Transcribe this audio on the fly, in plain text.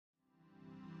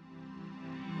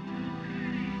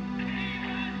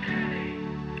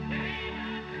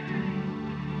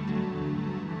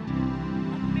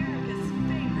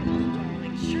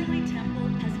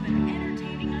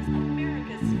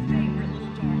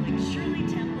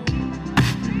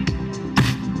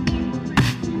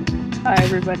Hi,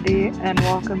 everybody, and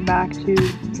welcome back to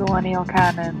Zillennial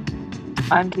Canon.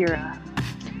 I'm Kira.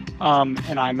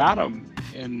 And I'm Adam.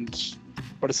 And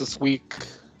what is this week?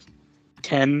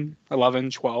 10,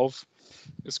 11, 12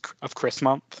 of Chris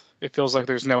month. It feels like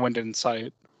there's no end in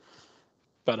sight.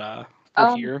 But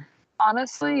we're here.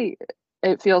 Honestly,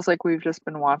 it feels like we've just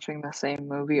been watching the same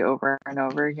movie over and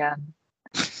over again.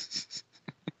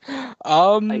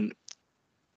 I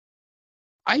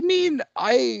mean,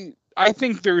 I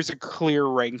think there's a clear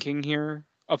ranking here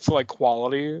of like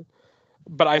quality,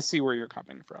 but I see where you're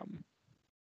coming from.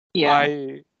 Yeah.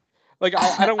 I don't want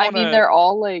to. I mean, they're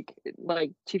all like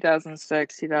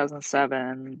 2006,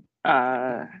 2007.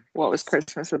 What was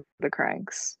Christmas with the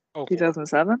Cranks?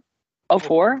 2007?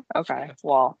 04? Okay. Yeah.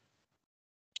 Well,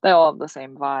 they all have the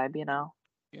same vibe, you know?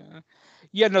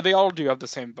 Yeah, no, they all do have the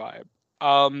same vibe.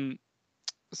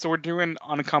 So we're doing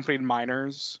Unaccompanied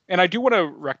Minors. And I do want to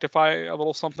rectify a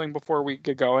little something before we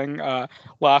get going.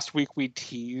 Last week we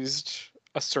teased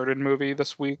a certain movie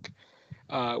this week.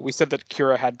 We said that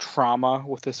Kira had trauma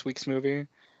with this week's movie.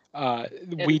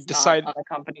 We decided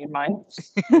Unaccompanied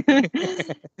Minors.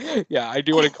 Yeah, I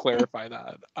do want to clarify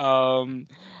that. I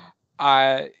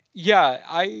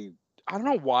don't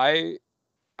know why.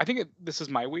 I think this is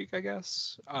my week, I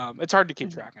guess. It's hard to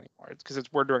keep track anymore. It's because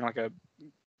we're doing like a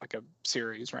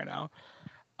series right now.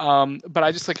 But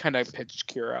I just like kind of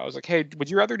pitched Kira. I was like, hey, would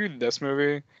you rather do this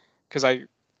movie? Because I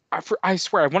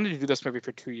swear I wanted to do this movie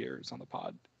for 2 years on the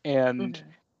pod, and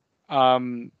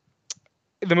the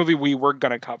movie we were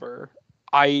gonna cover,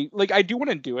 I do want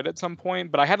to do it at some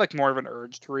point, but I had like more of an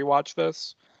urge to rewatch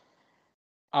this.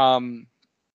 And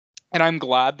I'm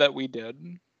glad that we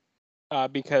did.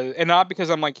 Not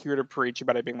because I'm like here to preach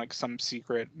about it being like some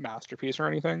secret masterpiece or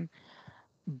anything,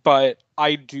 but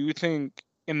I do think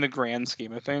in the grand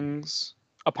scheme of things,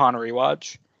 upon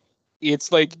rewatch,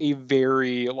 it's like a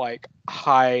very like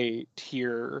high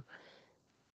tier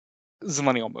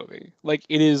Zillennial movie. Like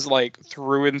it is like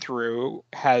through and through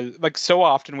has like so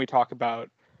often we talk about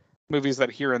movies that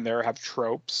here and there have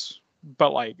tropes,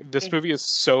 but like this movie is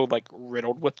so like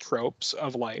riddled with tropes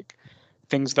of like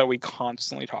things that we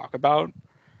constantly talk about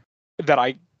that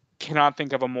I cannot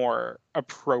think of a more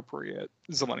appropriate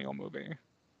Zillennial movie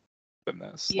than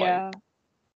this. Yeah.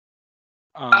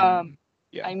 Yeah.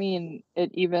 I mean,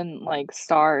 it even like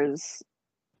stars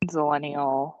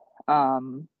Zillennial,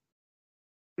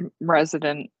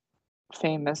 resident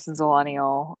famous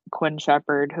Zillennial Quinn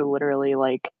Shepherd, who literally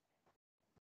like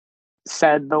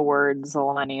said the word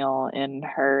Zillennial in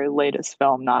her latest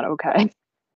film, Not Okay.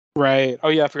 Right. Oh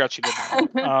yeah, I forgot she did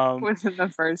that. Within the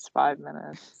first 5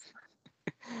 minutes.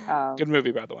 Good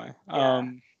movie, by the way. Yeah.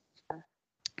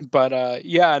 But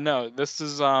yeah, no, this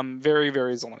is very,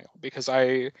 very Zillennial because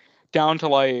I down to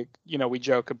like, we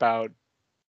joke about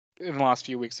in the last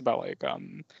few weeks about like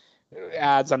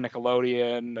ads on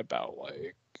Nickelodeon about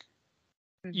like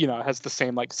it has the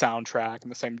same like soundtrack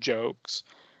and the same jokes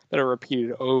that are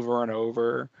repeated over and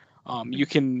over. You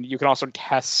can also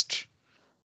test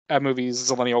a movie's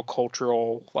Zillennial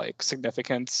cultural like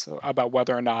significance about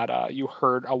whether or not you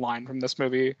heard a line from this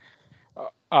movie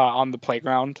on the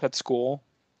playground at school.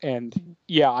 And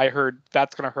yeah, I heard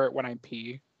that's gonna hurt when I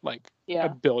pee like a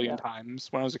billion times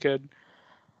when I was a kid.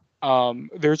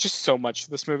 There's just so much to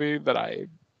this movie that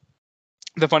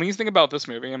the funniest thing about this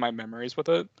movie and my memories with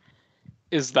it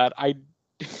is that I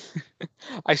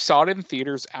saw it in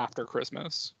theaters after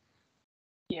Christmas.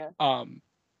 Yeah.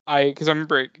 Because I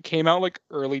remember it came out like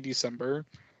early December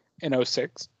in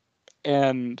 2006,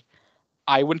 and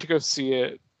I went to go see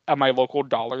it at my local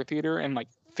dollar theater in like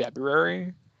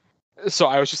February. So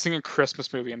I was just seeing a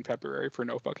Christmas movie in February for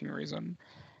no fucking reason.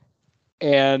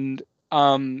 And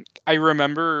I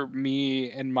remember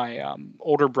me and my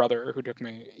older brother who took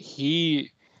me,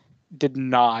 he did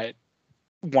not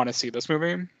want to see this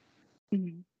movie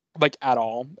like at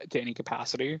all to any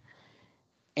capacity.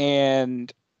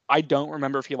 And I don't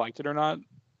remember if he liked it or not.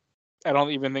 I don't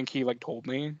even think he like told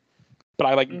me, but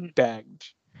I like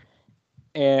begged.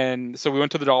 And so we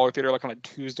went to the dollar theater like on a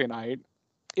Tuesday night.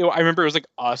 I remember it was like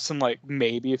us and like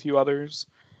maybe a few others.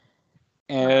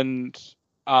 And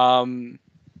I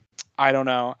don't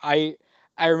know. I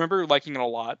remember liking it a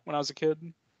lot when I was a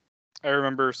kid. I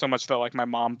remember so much that like my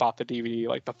mom bought the DVD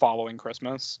like the following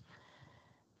Christmas.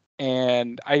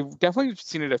 And I definitely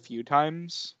seen it a few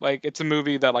times. Like it's a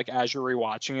movie that like as you're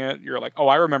rewatching it, you're like, oh,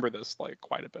 I remember this like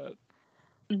quite a bit.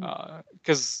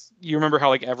 Because you remember how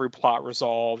like every plot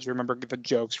resolves. You remember the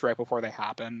jokes right before they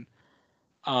happen.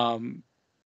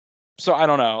 So I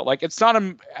don't know. Like it's not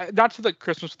to the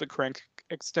Christmas with the Crank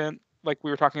extent like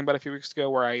we were talking about a few weeks ago,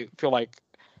 where I feel like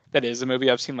that is a movie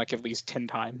I've seen like at least 10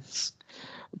 times.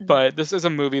 But this is a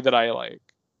movie that I like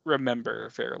remember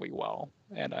fairly well,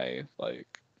 and I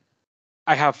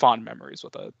have fond memories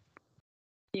with it.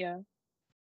 Yeah.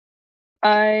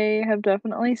 I have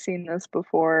definitely seen this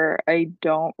before. I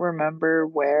don't remember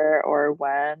where or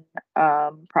when.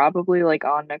 Probably like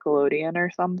on Nickelodeon or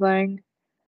something.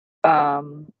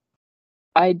 Um,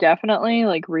 I definitely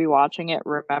like rewatching it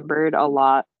remembered a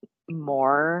lot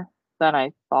more than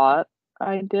I thought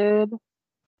I did.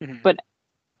 Mhm. But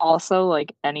also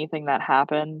like anything that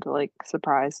happened like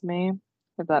surprised me,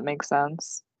 if that makes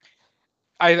sense.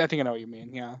 I think I know what you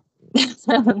mean. Yeah.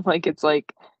 Like it's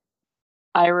like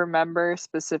I remember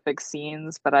specific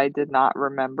scenes, but I did not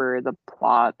remember the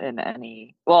plot in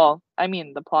any. Well, I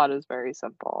mean, the plot is very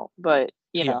simple, but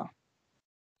Yeah.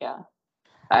 yeah.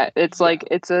 It's Yeah. like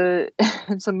it's a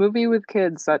it's a movie with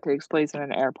kids that takes place in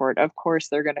an airport. Of course,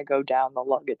 they're gonna go down the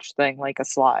luggage thing like a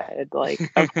slide. Like,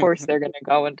 of course, they're gonna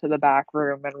go into the back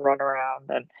room and run around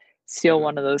and steal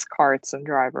one of those carts and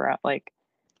drive around. Like,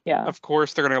 yeah, Of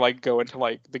course, they're gonna like go into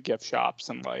like the gift shops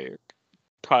and like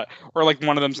cut, or like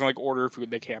one of them's gonna like order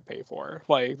food they can't pay for.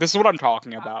 Like this is what I'm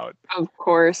talking about. of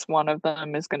course, one of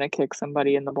them is gonna kick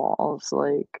somebody in the balls.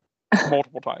 Like,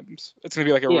 Multiple times. It's gonna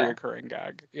be like a yeah, reoccurring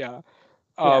gag. Yeah.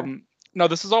 yeah. Um, no,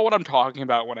 this is all what I'm talking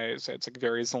about when I say it's like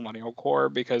very millennial core,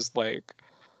 because like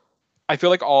I feel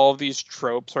like all of these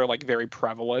tropes are like very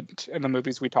prevalent in the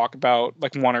movies we talk about,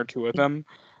 like one or two of them.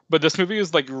 But this movie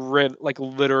is like like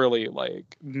literally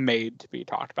like made to be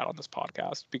talked about on this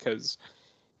podcast because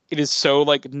it is so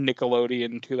like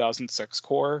Nickelodeon 2006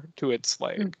 core to its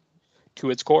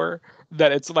core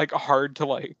that it's like hard to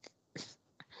like,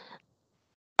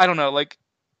 I don't know, like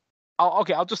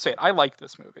I'll just say it. I like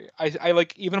this movie. I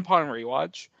like, even upon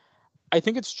rewatch, I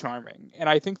think it's charming, and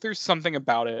I think there's something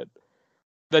about it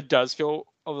that does feel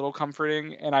a little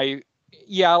comforting. And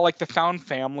yeah, like the found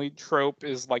family trope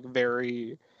is like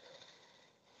very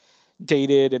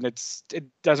dated, and it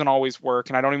doesn't always work,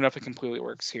 and I don't even know if it completely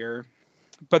works here.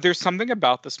 But there's something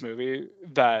about this movie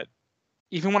that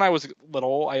even when I was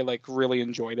little, I like really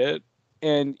enjoyed it.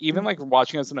 And even like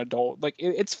watching as an adult, like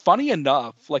it's funny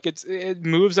enough. Like it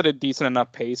moves at a decent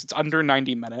enough pace. It's under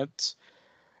 90 minutes.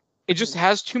 It just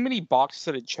has too many boxes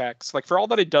that it checks. Like for all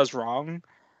that it does wrong,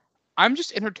 I'm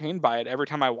just entertained by it every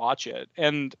time I watch it.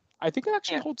 And I think it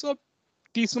actually Yeah. holds up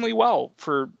decently well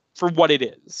for what it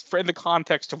is, for in the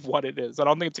context of what it is. I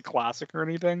don't think it's a classic or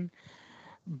anything,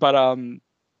 but I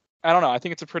don't know. I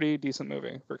think it's a pretty decent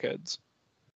movie for kids.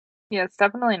 Yeah, it's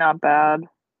definitely not bad.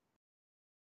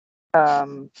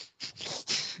 Um,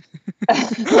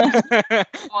 Thanks,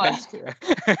 what?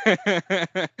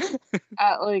 Kira.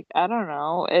 Like I don't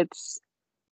know. It's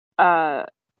uh,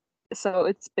 so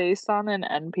it's based on an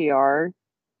NPR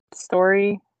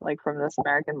story, like from This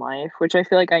American Life, which I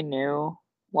feel like I knew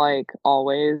like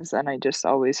always, and I just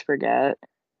always forget.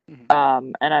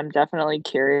 Mhm. And I'm definitely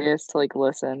curious to like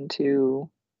listen to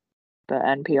the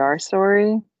NPR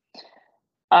story.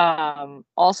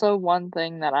 Also one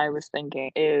thing that I was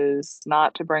thinking is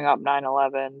not to bring up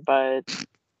 9/11, but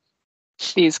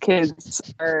these kids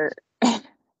are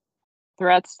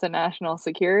threats to national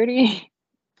security.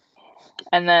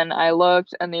 And then I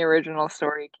looked and the original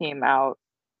story came out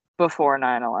before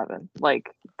 9/11.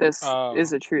 Like this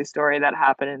is Oh, a true story that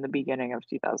happened in the beginning of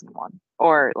 2001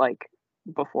 or like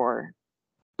before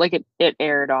like it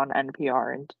aired on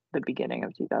NPR in the beginning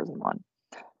of 2001.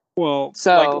 well, like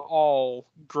So, all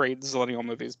great Zillennial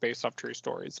movies based off true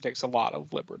stories, it takes a lot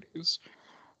of liberties.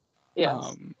 yes,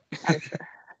 Um, I'm sure.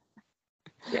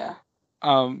 Yeah.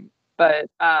 um, But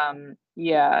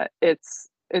yeah, it's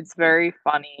very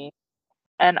funny.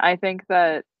 And I think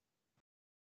that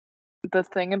the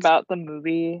thing about the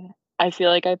movie, I feel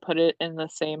like I put it in the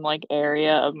same like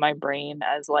area of my brain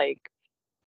as like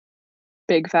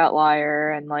Big Fat Liar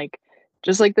and like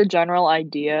just like the general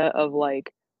idea of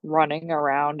like running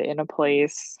around in a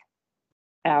place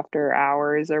after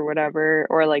hours or whatever,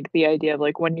 or like the idea of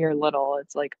like when you're little,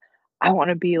 it's like I want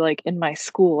to be like in my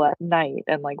school at night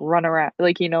and like run around,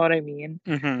 like you know what I mean?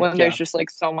 When there's yeah. just like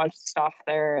so much stuff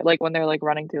there, like when they're like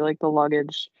running through like the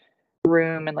luggage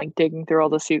room and like digging through all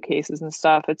the suitcases and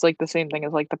stuff, it's like the same thing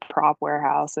as like the prop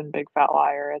warehouse and Big Fat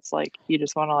Liar. It's like you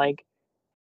just want to like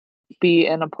be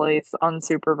in a place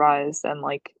unsupervised and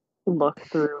like look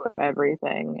through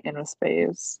everything in a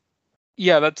space.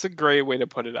 Yeah, that's a great way to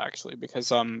put it actually,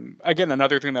 because again,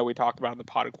 another thing that we talk about in the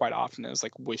pod quite often is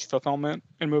like wish fulfillment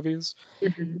in movies.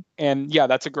 Mhm. And yeah,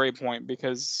 that's a great point,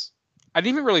 because I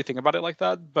didn't even really think about it like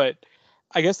that, but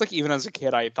I guess like even as a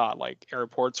kid I thought like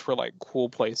airports were like cool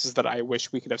places that I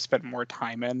wish we could have spent more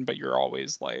time in, but you're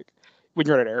always like, when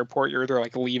you're at an airport, you're either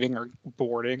like leaving or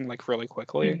boarding like really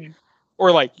quickly. Mhm.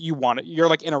 or like you want it, you're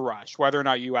like in a rush. Whether or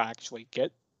not you actually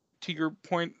get to your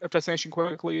point of destination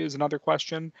quickly is another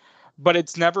question. But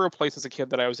it's never a place as a kid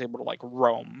that I was able to like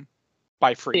roam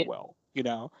by free will, you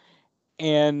know?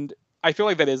 And I feel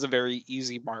like that is a very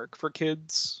easy mark for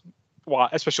kids,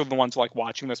 especially the ones like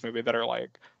watching this movie that are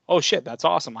like, oh shit, that's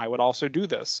awesome. I would also do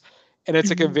this. And it's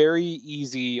like a very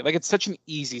easy, like it's such an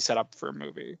easy setup for a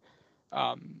movie.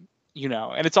 You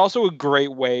know, and it's also a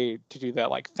great way to do that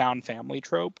like found family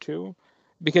trope too,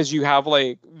 because you have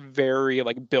like very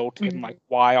like built in like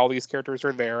why all these characters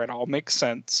are there. It all makes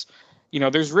sense. You know,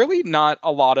 there's really not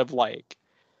a lot of like,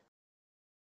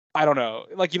 I don't know,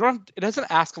 like you don't, it doesn't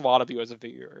ask a lot of you as a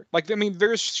viewer. Like, I mean,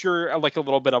 there's sure like a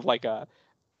little bit of like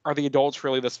are the adults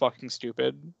really this fucking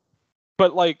stupid?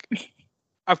 But like,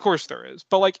 of course there is.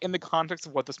 But like in the context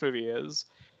of what this movie is,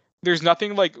 there's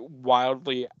nothing like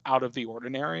wildly out of the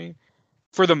ordinary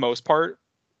for the most part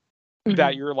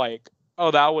that you're like, oh,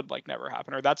 that would like never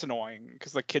happen, or that's annoying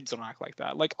because the kids don't act like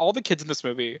that. Like all the kids in this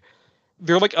movie,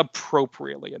 they're like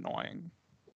appropriately annoying.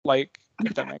 Like,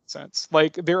 if that makes sense.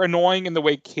 Like they're annoying in the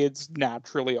way kids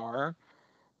naturally are,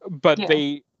 but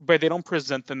they don't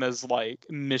present them as like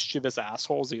mischievous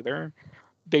assholes either.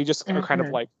 They just are kind of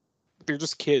like, they're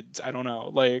just kids. I don't know.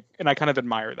 Like, and I kind of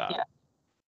admire that.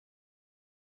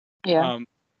 Yeah.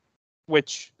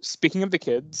 Which, speaking of the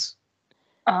kids,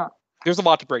 Uh-huh. there's a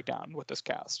lot to break down with this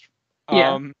cast.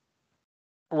 Yeah.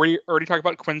 We already talked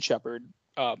about Quinn Shepard.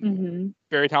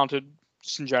 Very talented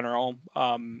just in general.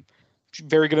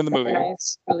 Very good in the movie.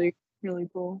 Nice. Really, really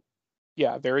cool.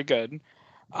 Yeah, very good.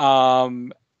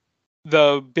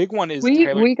 The big one is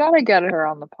Taylor. We gotta get her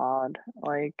on the pod.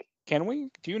 Like, can we?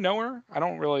 Do you know her? I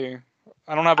don't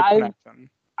have a connection.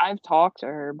 I've talked to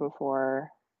her before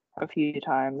a few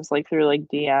times, like through like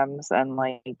DMs and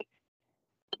like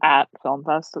at a film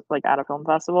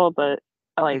festival, but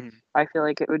like I feel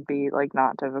like it would be like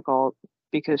not difficult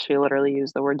because she literally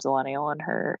used the word zillennial in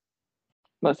her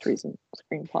most recent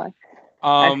screenplay.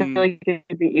 I feel like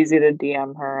it'd be easy to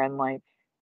DM her and like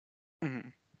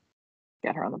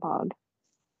get her on the pod.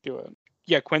 Do it.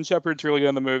 Yeah, Quinn Shepard's really good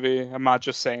in the movie. I'm not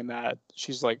just saying that.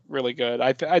 She's like really good.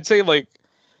 I'd say like,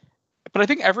 but I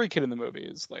think every kid in the movie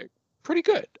is like pretty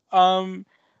good.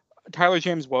 Tyler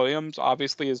James Williams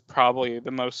obviously is probably the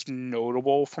most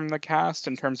notable from the cast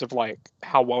in terms of like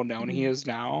how well known he is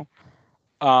now.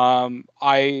 I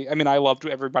mean I loved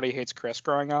Everybody Hates Chris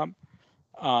growing up.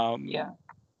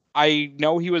 I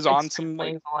know he was on some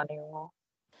like millennial.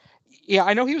 Yeah,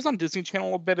 I know he was on Disney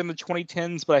Channel a bit in the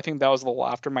 2010s, but I think that was a little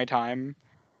after my time.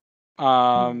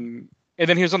 And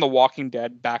then he was on The Walking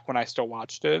Dead back when I still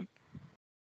watched it.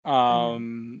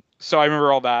 So I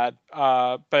remember all that.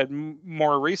 But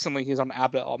more recently, he's on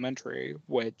Abbott Elementary,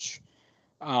 which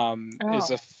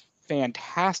is a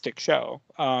fantastic show.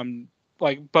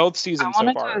 Like both seasons so far.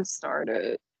 I wanted to start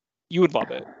it. You would love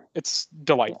it. It's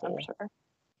delightful. Yeah, I'm sure.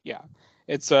 Yeah,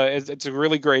 it's a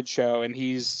really great show, and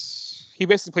he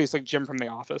basically plays like Jim from The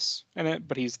Office in it,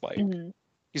 but he's like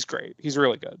he's great. He's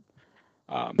really good.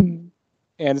 And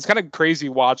it's kind of crazy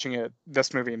watching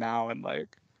this movie now and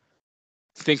like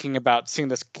thinking about seeing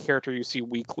this character you see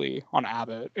weekly on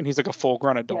Abbott, and he's like a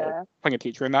full-grown adult playing a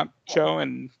teacher in that show,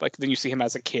 and like then you see him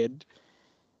as a kid,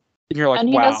 and you're like, and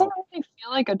he wow. doesn't really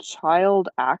feel like a child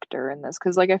actor in this,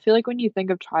 because like I feel like when you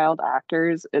think of child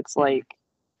actors, it's like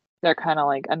they're kind of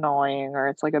like annoying or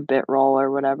it's like a bit role or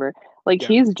whatever. Like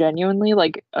he's genuinely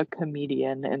like a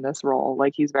comedian in this role.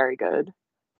 Like he's very good.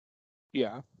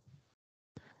 Yeah,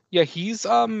 he's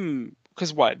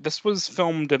because this was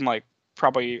filmed in like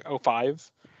probably 2005.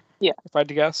 Yeah, if I had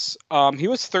to guess. He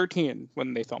was 13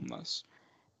 when they filmed this.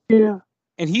 Yeah,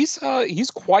 and he's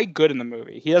quite good in the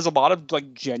movie. He has a lot of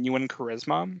like genuine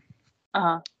charisma.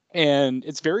 And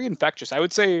it's very infectious. I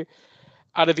would say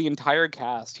out of the entire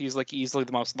cast, he's like easily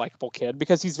the most likable kid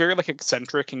because he's very like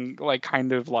eccentric and like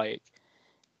kind of like,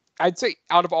 I'd say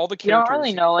out of all the characters, you don't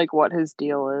really know like what his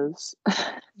deal is.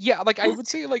 Yeah, like I would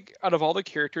say like out of all the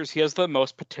characters, he has the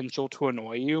most potential to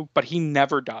annoy you, but he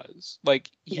never does. Like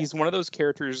he's one of those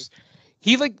characters.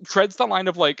 He like treads the line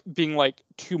of like being like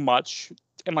too much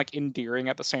and like endearing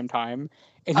at the same time,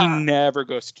 and he never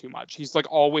goes too much. He's like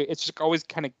it's just always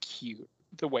kind of cute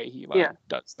the way he like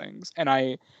does things. And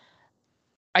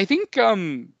I think I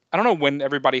don't know when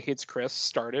Everybody Hates Chris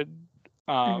started.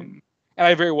 And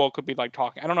I very well could be like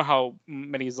talking. I don't know how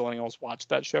many Zillennials watched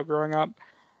that show growing up.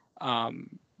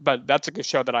 But that's like a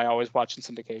show that I always watch in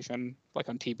syndication, like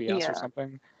on TBS or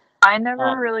something. I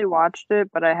never really watched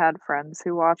it, but I had friends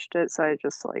who watched it, so I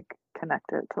just like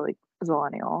connect it to like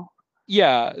Zillennial.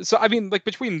 Yeah, so I mean, like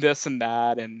between this and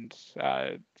that, and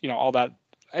all that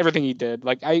everything he did.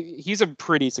 Like he's a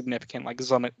pretty significant like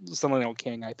millennial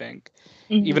king, I think.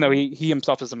 Mm-hmm. Even though he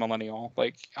himself is a millennial,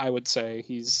 like I would say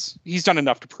he's done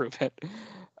enough to prove it.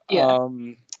 Yeah.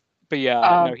 But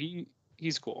yeah, no,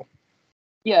 he's cool.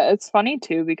 Yeah, it's funny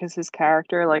too because his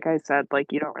character, like I said,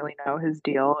 like you don't really know his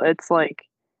deal. It's like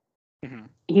Mm-hmm.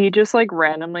 he just like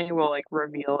randomly will like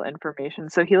reveal information.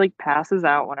 So he like passes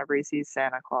out whenever he sees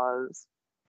Santa Claus.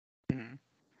 Mm-hmm.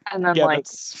 And then Yeah, like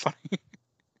that's funny.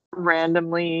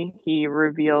 randomly he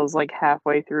reveals like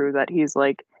halfway through that he's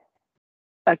like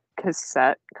a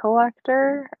cassette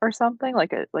collector or something,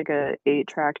 like a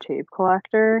 8-track tape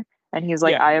collector. And he's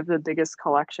like, Yeah. I have the biggest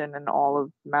collection in all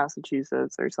of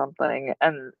Massachusetts or something.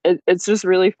 And it's just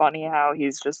really funny how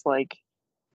he's just like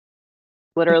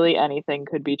literally anything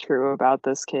could be true about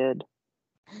this kid.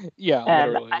 Yeah,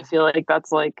 And I literally. feel like that's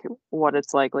like what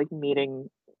it's like meeting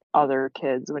other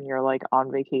kids when you're like on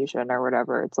vacation or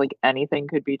whatever. It's like anything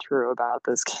could be true about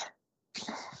this kid.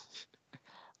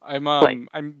 I'm Like, um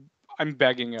I'm I'm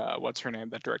begging what's her name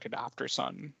that directed After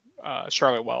Sun,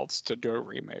 Charlotte Wells, to do a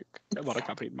remake of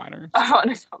Unaccompanied Minors.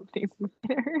 unaccompanied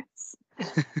minors.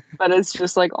 But it's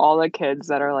just like all the kids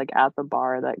that are like at the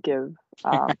bar that give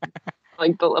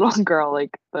like the little girl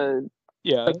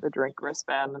Yeah. like the drink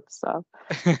wristband and stuff.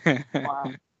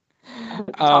 Wow.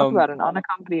 Talk um about an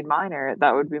unaccompanied minor.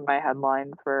 That would be my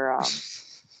headline for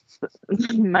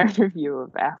my review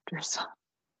of After Sun.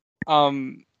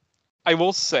 um I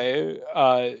will say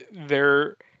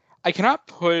there I cannot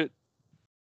put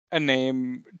a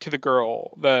name to the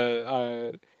girl,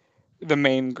 the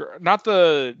main girl, not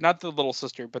the little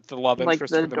sister, but the love Like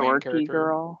interest the for the main dorky character.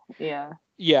 girl. Yeah.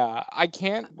 Yeah, I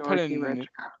can't put Dorky in rich.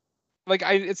 like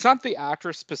it's not the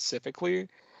actress specifically,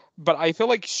 but I feel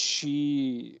like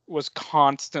she was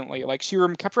constantly like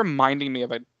kept reminding me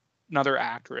of another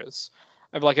actress,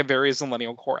 of like a very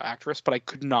millennial core actress, but I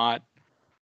could not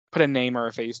put a name or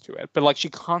a face to it. But like she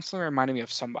constantly reminded me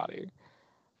of somebody.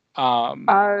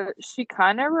 She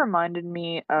kind of reminded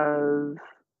me of,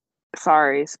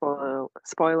 sorry,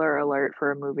 spoiler alert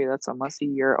for a movie that's almost a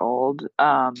year old.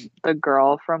 The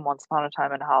girl from Once Upon a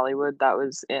Time in Hollywood that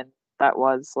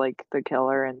was like the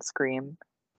killer in Scream,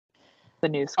 the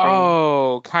new Scream.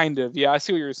 Oh, kind of. Yeah, I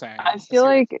see what you're I saying. I feel see what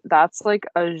you're like that's like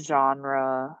a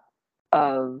genre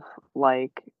of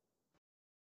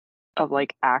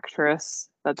like actress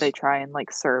that they try and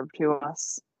like serve to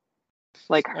us.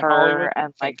 Like in her Hollywood.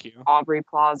 and like Thank you. Aubrey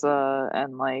Plaza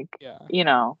and like, Yeah. you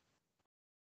know,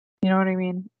 you know what I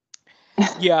mean?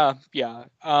 Yeah, yeah.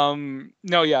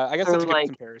 No, yeah, I guess Or that's a good like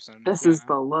comparison. this is Yeah.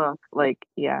 the look. Like,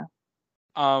 yeah,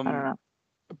 I don't Um, know.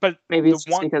 but Maybe the it's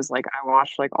just one, because like I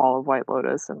watched like all of White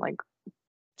Lotus in like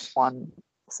one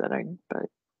sitting, but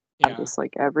I'm yeah. just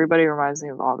like everybody reminds me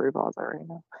of Aubrey Plaza right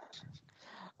now.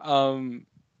 Um,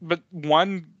 but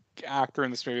one actor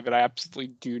in this movie that I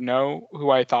absolutely do know who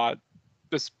I thought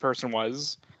this person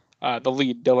was, the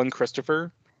lead, Dylan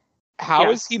Christopher.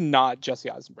 How is he Yes. not Jesse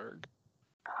Eisenberg?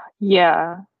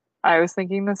 Yeah. I was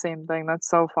thinking the same thing. That's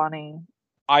so funny.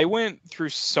 I went through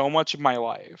so much of my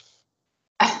life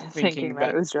Thinking thinking that it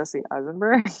that, was Jesse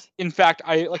Eisenberg. in fact,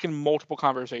 I like in multiple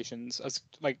conversations as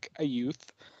like a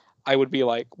youth, I would be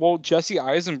like, well, Jesse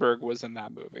Eisenberg was in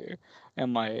that movie.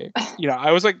 And like,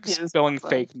 I was like He just spilling wasn't.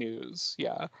 fake news.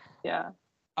 Yeah. Yeah.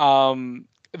 Um,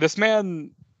 this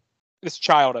man, this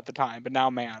child at the time, but now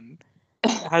man,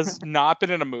 has not been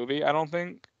in a movie, I don't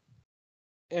think,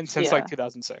 and since like Yeah.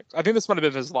 2006. I think this might have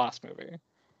been his last movie.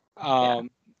 Yeah.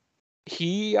 Um,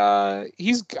 he's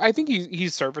I think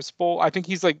he's serviceable. I think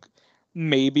he's like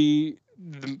maybe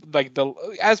the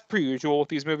as per usual with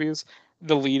these movies,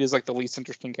 the lead is like the least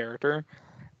interesting character.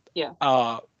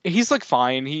 Yeah. He's like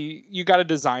fine. You got to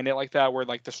design it like that where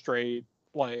like the straight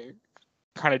like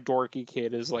kind of dorky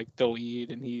kid is like the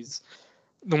lead and he's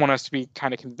the one who has to be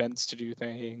kind of convinced to do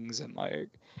things and like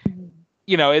Mhm.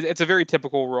 it's a very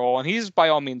typical role and he's by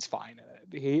all means fine in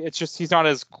it. It's just he's not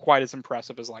as quite as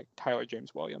impressive as like Tyler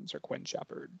James Williams or Quinn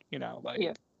Shepard, Yeah.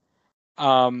 like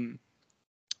um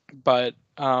but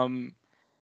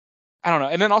I don't know.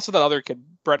 And then also that other kid,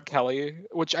 Brett Kelly,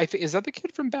 which I think is that the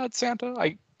kid from Bad Santa?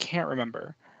 I can't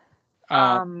remember.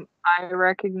 I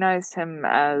recognized him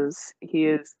as he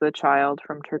is the child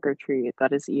from Trick or Treat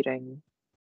that is eating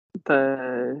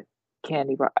the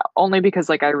candy bar. Only because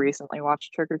like I recently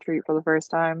watched Trick or Treat for the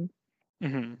first time.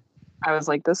 Mhm. I was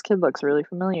like, this kid looks really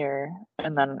familiar.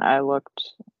 And then I looked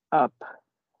up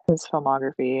his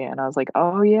filmography and I was like,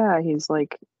 oh yeah, he's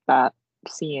like that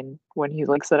scene when he's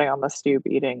like sitting on the stoop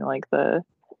eating like the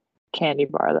candy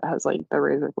bar that has like the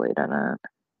razor blade in it.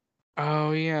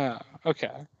 Oh yeah.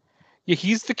 Okay. Yeah,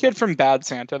 he's the kid from Bad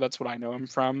Santa. That's what I know him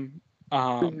from.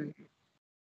 Um, Mhm.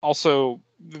 Also,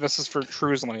 this is for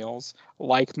true millennials,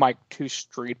 like Mike to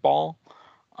Streetball.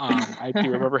 I do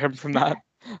remember him from that.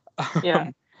 Yeah.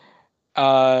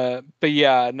 But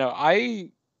yeah, no, I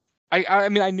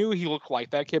mean, I knew he looked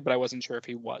like that kid, but I wasn't sure if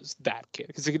he was that kid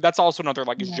because that's also another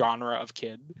like Yeah. genre of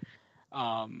kid.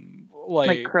 Like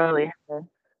Like curly hair.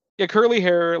 yeah, curly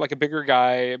hair, like a bigger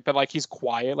guy, but like he's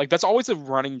quiet. Like that's always a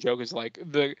running joke is like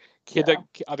the kid Yeah.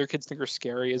 that other kids think are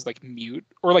scary is like mute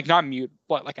or like not mute,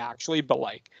 but like actually, but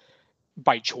like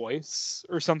by choice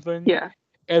or something. Yeah.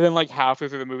 And then like halfway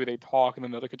through the movie they talk, and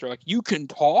then the other kids are like, "You can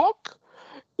talk,"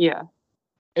 Yeah.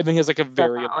 and then he has like a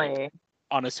very like Definitely.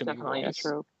 unassuming Definitely a voice.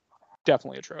 trope.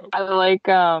 Definitely a trope. I like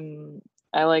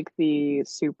the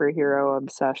superhero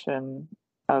obsession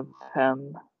of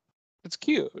him. It's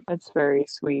cute. It's very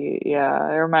sweet. Yeah.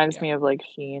 It reminds Yeah. me of like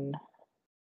Sheen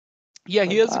Yeah,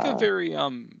 he with has like a very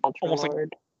Ultra almost like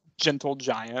Lord. gentle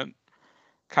giant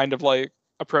kind of like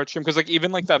approach to him because like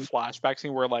even like that flashback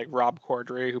scene where like Rob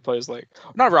Corddry who plays like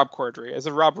not Rob Corddry is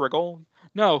it Rob Riggle?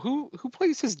 No, who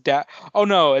plays his dad? Oh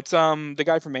no, it's the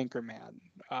guy from Anchorman.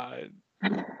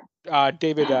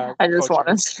 David I just Kocher.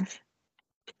 want to.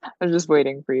 I'm just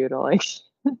waiting for you to like.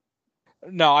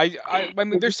 No, I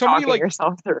mean You're there's just so many talking like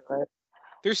yourself through it.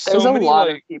 there's There's so a many lot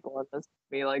of like people in this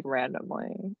movie, like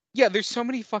randomly. yeah, there's so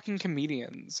many fucking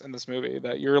comedians in this movie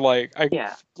that you're like I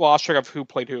Yeah. lost track of who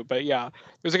played who, but yeah,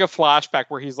 there's like a flashback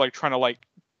where he's like trying to like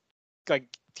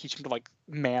teach him to like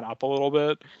man up a little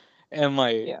bit, and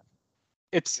like Yeah.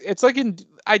 it's like in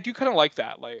I do kind of like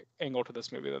that like angle to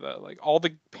this movie that like all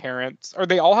the parents or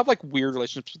they all have like weird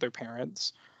relationships with their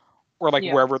parents or like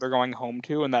Yeah. wherever they're going home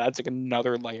to, and that adds like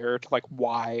another layer to like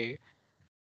why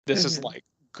this is Hmm. like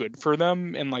good for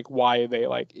them and like why they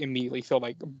like immediately feel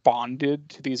like bonded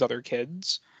to these other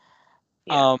kids.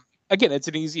 Yeah. Um, again, it's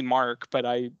an easy mark, but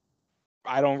I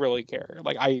don't really care.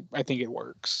 Like I think it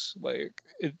works. Like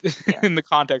it, Yeah. in the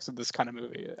context of this kind of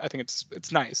movie, I think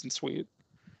it's nice and sweet.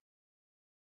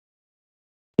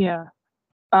 Yeah.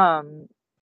 Um,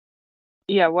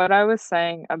 yeah, what I was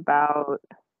saying about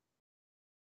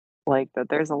like that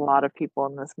there's a lot of people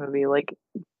in this movie, like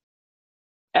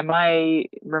am I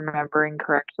remembering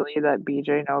correctly that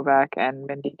BJ Novak and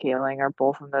Mindy Kaling are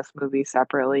both in this movie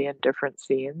separately in different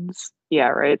scenes? Yeah,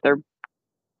 right. They're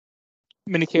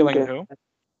Minnie two Kaling and different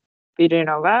who? BJ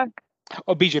Novak?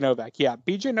 Oh, BJ Novak. Yeah,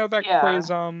 BJ Novak Yeah. plays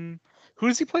who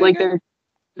does he play Like again?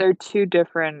 they're two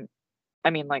different I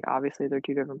mean, like obviously they're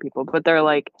two different people, but they're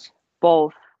like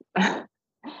both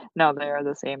no, they are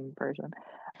the same person.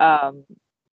 Um,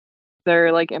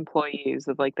 they're like employees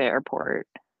of like the airport.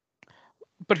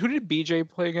 But who did BJ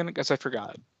play again? I guess I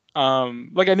forgot.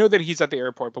 Like I know that he's at the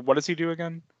airport, but what does he do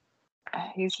again?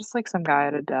 He's just like some guy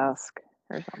at a desk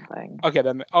or something. Okay,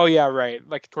 then. Oh yeah, right.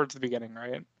 Like towards the beginning,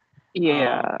 right? Um,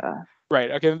 Yeah,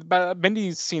 right. Okay, but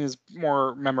Mindy's scene is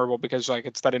more memorable because like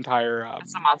it's that entire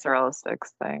it's the mozzarella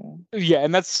sticks thing. yeah,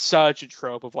 and that's such a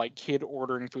trope of like kid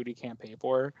ordering food he can't pay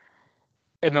for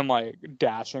and Yeah. then like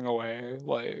dashing away.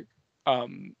 Like,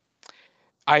 um,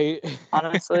 I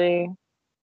Honestly,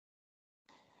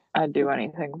 I'd do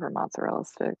anything for mozzarella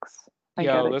sticks. I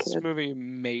get yo, it, this kid. movie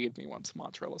made me want some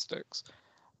mozzarella sticks. Um,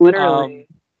 Literally.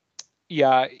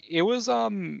 yeah, it was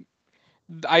I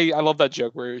love that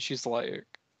joke where he's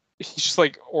just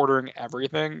like ordering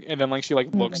everything and then like she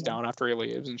like looks Mhm. down after he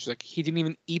leaves and she's like he didn't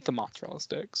even eat the mozzarella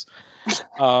sticks.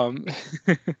 Um,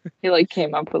 He like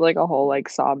came up with like a whole like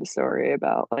sob story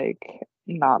about like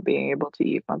not being able to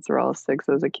eat mozzarella sticks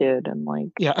as a kid and like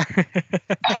yeah.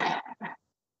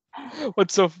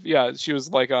 What's so yeah, she was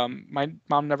like my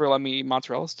mom never let me eat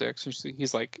mozzarella sticks and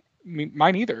he's like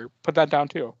mine either. Put that down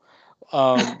too.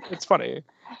 It's funny.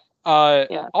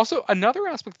 yeah. Also another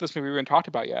aspect of this movie we haven't talked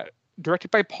about yet,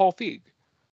 directed by Paul Feig.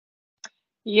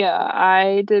 Yeah,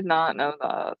 I did not know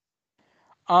that.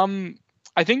 Um,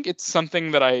 I think it's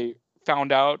something that I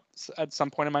found out at some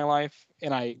point in my life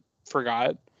and I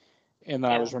forgot, and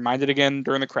then I Yeah. was reminded again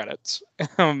during the credits.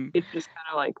 Um, You just kind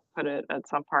of like put it at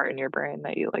some part in your brain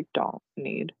that you like don't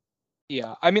need.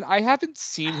 yeah, I mean, I haven't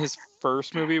seen his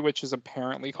first movie, which is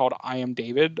apparently called I Am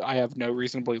David. I have no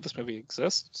reason to believe this movie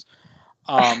exists.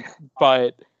 Um,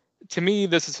 but to me,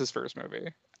 this is his first movie.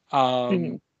 Mhm.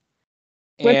 Um,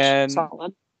 Which and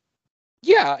solid.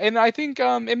 yeah, and I think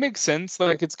it makes sense.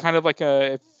 Like it's kind of like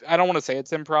a. If, I don't want to say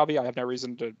it's improv. I have no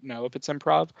reason to know if it's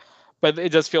improv, but it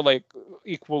does feel like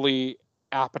equally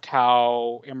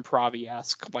Apatow improv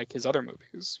esque like his other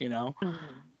movies. You know, Mhm.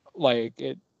 like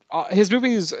it. His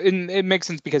movies, and it makes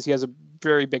sense because he has a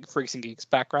very big Freaks and Geeks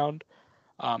background.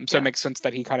 So it Yeah. makes sense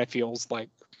that he kind of feels like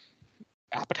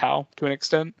Apatow to an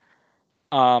extent.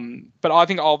 But I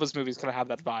think all of his movies kind of have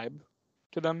that vibe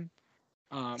to them.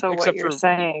 So what Except you're for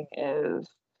saying is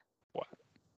what?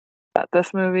 that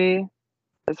this movie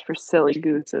is for silly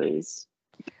gooses.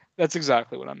 That's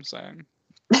exactly what I'm saying.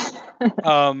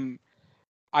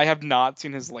 I have not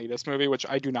seen his latest movie, which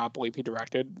I do not believe he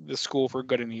directed, The School for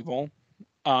Good and Evil.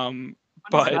 What is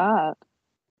But that?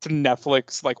 it's a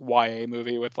Netflix like YA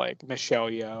movie with like Michelle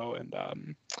Yeoh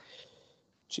and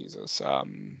Jesus,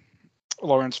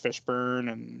 Lawrence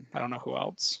Fishburne and I don't know who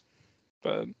else.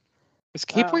 But is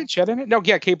Kate Oh. Blanchett in it? No,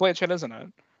 yeah, Kate Blanchett is in it.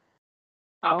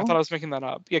 I thought Oh. I was making that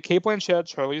up. Yeah, Kate Blanchett,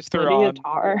 Charlize Lydia Theron,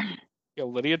 Tarr. yeah,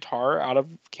 Lydia Tarr out of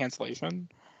cancellation.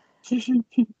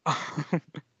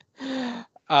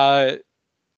 uh,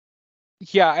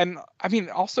 yeah, and I mean,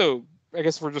 also, I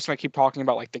guess we're just gonna keep talking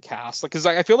about like the cast, like, because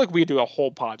I feel like we do a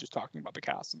whole pod just talking about the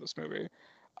cast of this movie.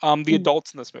 The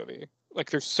adults in this movie, like,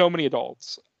 there's so many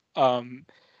adults. Um,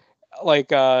 like,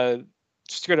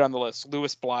 just to go down the list,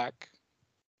 Lewis Black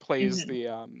plays Mm-hmm.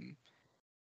 the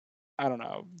I don't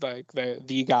know, like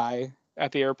the guy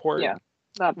at the airport, Yeah,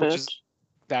 that which is bitch.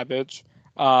 that bitch.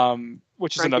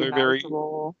 Which is another very,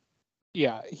 Recognizable.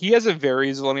 yeah, he has a very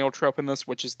Zillennial trope in this,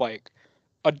 which is like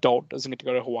adult doesn't get to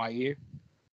go to Hawaii,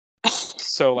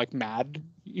 so like mad,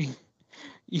 you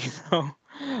know.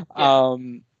 Yeah.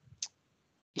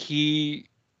 He,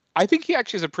 I think he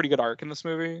actually has a pretty good arc in this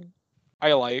movie.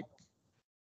 I like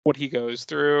what he goes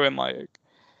through, and like,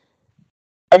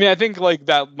 I mean, I think like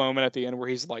that moment at the end where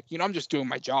he's like, I'm just doing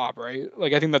my job, right?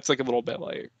 Like, I think that's like a little bit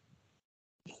like,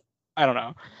 I don't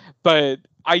know, but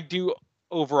I do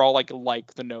overall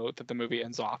like the note that the movie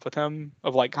ends off with him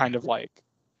of like kind of like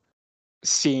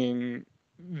seeing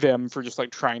them for just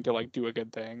like trying to like do a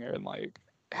good thing and like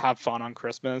have fun on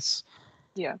Christmas,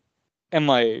 Yeah. and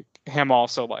like him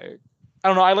also like, I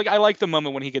don't know, I like the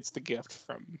moment when he gets the gift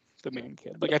from the main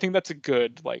kid. Like, I think that's a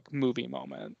good like movie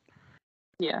moment.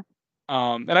 Yeah.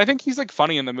 And I think he's like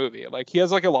funny in the movie. Like, he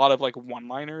has like a lot of like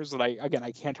one-liners that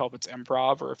I can't tell if it's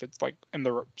improv or if it's like in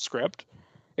the script.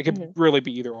 It could Mm-hmm. really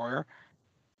be either or.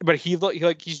 But he's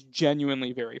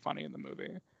genuinely very funny in the movie.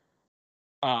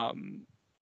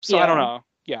 So I don't Yeah. know.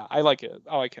 Yeah, I like it.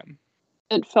 I like him.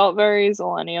 It felt very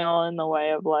Zillennial in the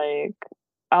way of like,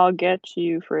 I'll get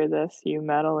you for this, you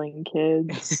meddling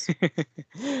kids.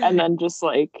 And then just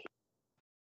like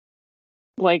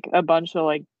a bunch of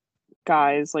like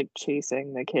guys like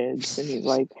chasing the kids and he's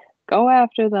like, go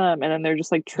after them. And then they're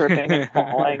just like tripping and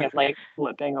falling and like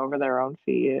flipping over their own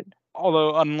feet.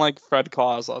 Although, unlike Fred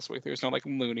Claus last week, there's no like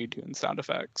Looney Tune sound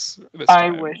effects this I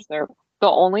time. wish there the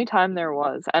only time there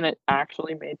was, and it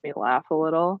actually made me laugh a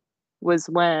little, was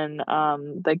when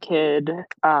the kid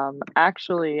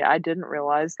actually I didn't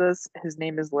realize this. His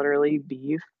name is literally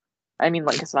Beef. I mean,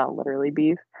 like, it's not literally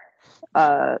Beef.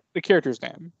 Uh The character's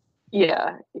name.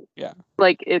 yeah, Yeah.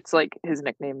 like it's like his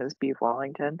nickname is Beef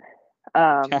Wellington.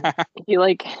 Um he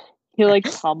like he like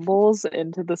tumbles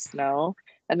into the snow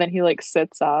and then he like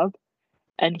sits up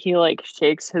and he like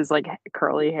shakes his like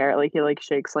curly hair, like he like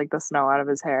shakes like the snow out of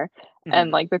his hair, and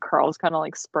Mhm. like the curls kind of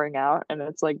like spring out, and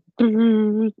it's like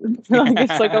like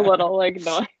it's like a little like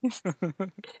noise.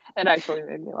 It actually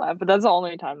made me laugh, but that's the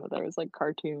only time that there was like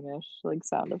cartoonish like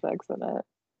sound effects in it.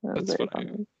 It was That's very funny.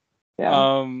 funny.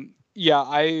 Yeah. Yeah,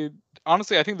 I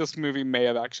honestly I think this movie may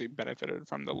have actually benefited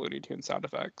from the Looney Tune sound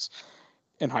effects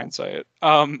in Yeah. hindsight.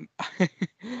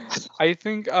 I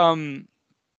think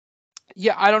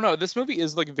yeah, I don't know. This movie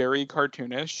is like very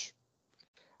cartoonish.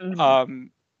 Hmm.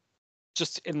 Um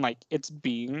just in like its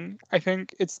being. I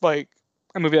think it's like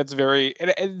a movie that's very,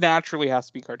 it naturally has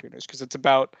to be cartoonish because it's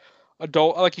about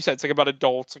adult, like you said, it's like about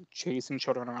adults like chasing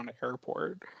children around an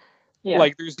airport. Yeah.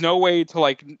 Like, there's no way to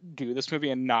like do this movie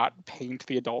and not paint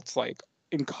the adults like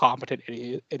incompetent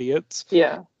idiots.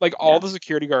 Yeah. Like, all Yeah. the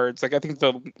security guards, like, I think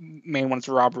the main one's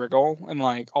Rob Riggle, and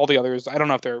like all the others, I don't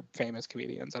know if they're famous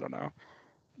comedians, I don't know,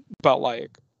 but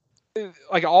like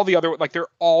all the other, like, they're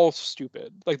all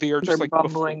stupid, like they are They're just like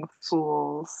bumbling buffoons.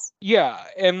 fools. Yeah,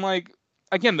 and like,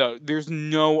 again though, there's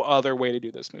no other way to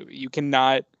do this movie. You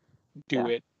cannot do Yeah.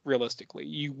 it realistically.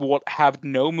 You will have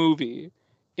no movie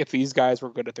if these guys were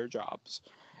good at their jobs.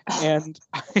 And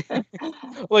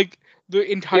like, the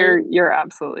entire You're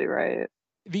absolutely right.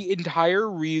 the entire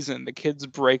reason the kids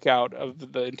break out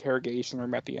of the interrogation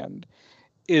room at the end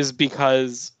is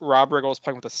because Rob Riggle is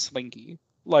playing with a slinky.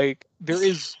 Like, there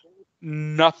is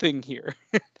nothing here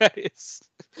that is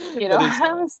You know, that is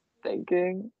I was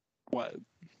thinking what.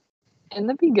 in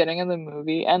the beginning of the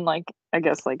movie and like I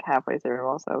guess like halfway through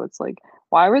also it's like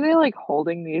why were they like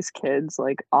holding these kids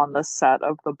like on the set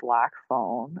of the black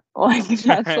phone? Like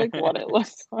that's like what it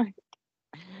looks like.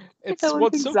 It It's looks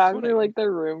what's so exactly funny. like the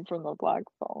room from the black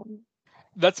phone.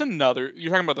 That's another.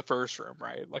 You're talking about the first room,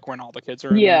 right? Like when all the kids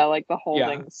are in Yeah, there. like the Yeah,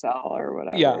 holding cell or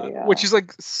whatever. yeah. Yeah, Which is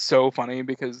like so funny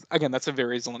because again, that's a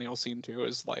very Zillennial scene too.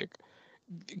 Is like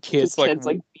just kids like kids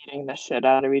like beating the shit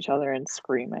out of each other and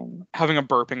screaming. having a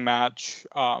burping match.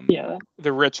 Yeah,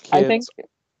 The rich I think. kids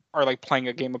are like playing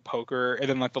a game of poker, and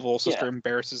then like the little sister Yeah,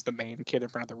 embarrasses the main kid in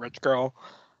front of the rich girl.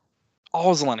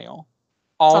 All Zillennial.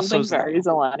 All so something very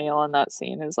Zillennial. Zillennial in that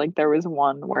scene is like there was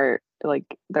one where like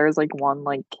there was like one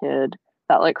like kid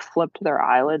that like flipped their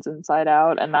eyelids inside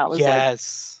out, and that was like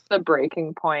Yes. the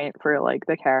breaking point for like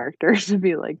the characters to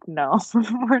be like, no,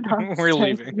 we're not We're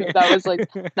staying leaving. here. That was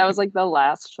like the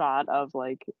last shot of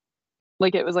like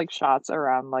it was like shots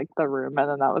around like the room, and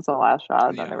then that was the last shot,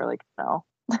 and then they Yeah. were like, no.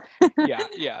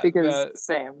 Yeah. Because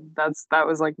same, that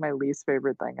was like my least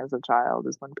favorite thing as a child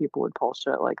is when people would pull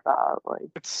shit like that. Like,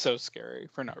 It's so scary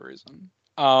for no reason.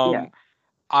 yeah,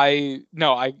 I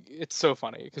no, I it's so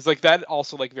funny because like that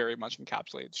also like very much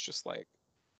encapsulates just like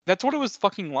that's what it was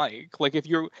fucking like. Like if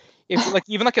like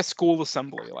even like a school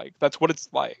assembly, like that's what it's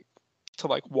like to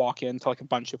like walk into like a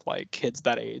bunch of like kids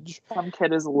that age. some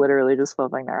kid is literally just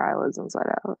flipping their eyelids inside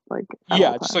out, like at all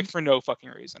Yeah, just like times. for no fucking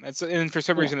reason. It's and for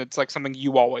some Yeah, reason it's like something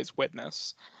you always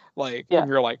witness. Like yeah, and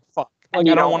you're like, fuck. and Like I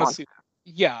you don't don't want to want. see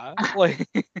yeah. Like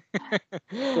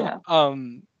Yeah.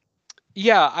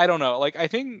 yeah, I don't know. Like I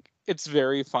think it's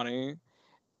very funny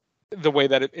the way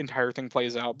that entire thing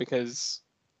plays out because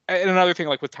and another thing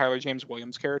like with Tyler James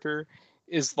Williams' character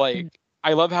is Mhm. like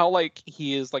I love how like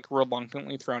he is like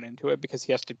reluctantly thrown into it because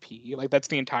he has to pee. Like that's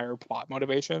the entire plot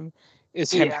motivation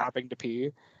is him Yeah. having to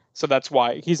pee. So that's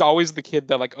why he's always the kid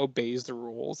that like obeys the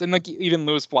rules. And like even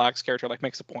Lewis Black's character like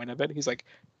makes a point of it. He's like,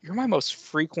 "You're my most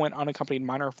frequent unaccompanied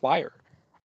minor flyer.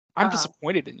 I'm Uh-huh.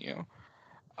 disappointed in you."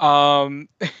 Um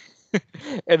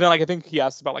and then like I think he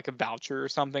asked about like a voucher or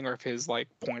something or if his like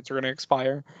points are gonna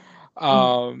expire.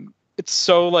 Mhm. It's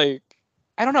so like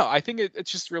I don't know. I think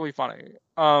it's just really funny.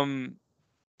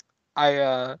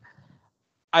 I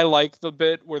I like the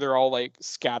bit where they're all like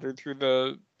scattered through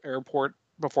the airport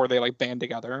before they like band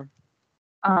together.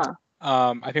 Uh-huh.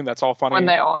 I think that's all When funny.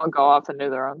 they all go off and do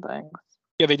their own things.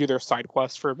 Yeah, they do their side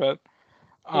quest for a bit.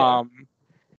 Yeah. Um,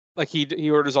 like he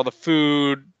orders all the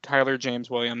food. Tyler James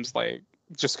Williams like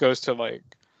just goes to like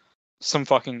some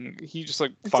fucking he just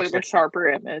like It's fucks like a like sharper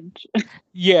image.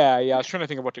 yeah I was trying to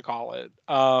think of what to call it.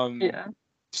 Yeah.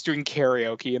 Just doing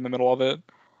karaoke in the middle of it.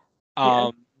 Yeah.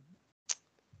 Um,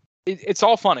 it's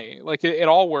all funny. Like it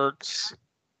all works.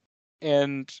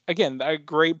 And again, a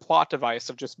great plot device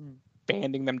of just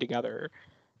banding them together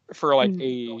for like Mhm.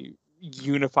 a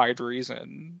unified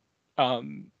reason.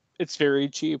 Um, it's very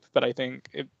cheap, but I think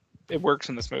it works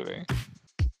in this movie.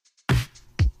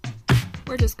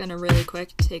 We're just going to really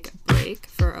quick take a break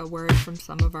for a word from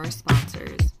some of our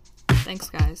sponsors. Thanks,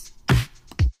 guys.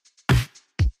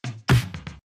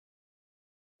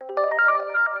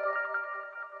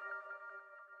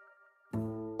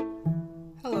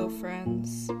 Hello,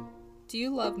 friends. Do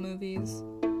you love movies?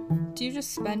 Do you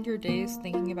just spend your days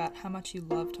thinking about how much you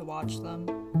love to watch them?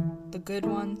 The good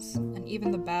ones, and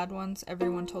even the bad ones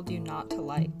everyone told you not to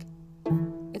like.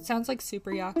 It sounds like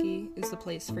Superyaki is the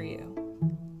place for you.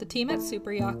 The team at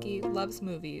Superyaki loves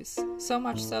movies, so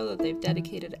much so that they've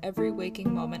dedicated every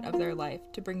waking moment of their life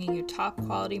to bringing you top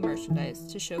quality merchandise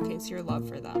to showcase your love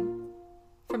for them.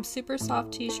 From super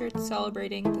soft t-shirts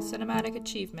celebrating the cinematic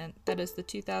achievement that is the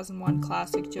 2001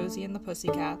 classic Josie and the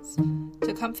Pussycats,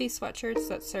 to comfy sweatshirts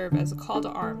that serve as a call to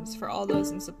arms for all those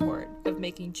in support of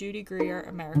making Judy Greer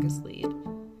America's lead.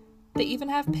 They even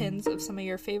have pins of some of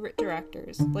your favorite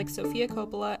directors, like Sofia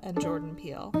Coppola and Jordan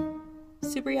Peele.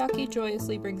 Superyaki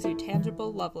joyously brings you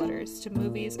tangible love letters to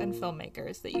movies and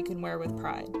filmmakers that you can wear with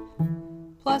pride.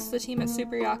 Plus, the team at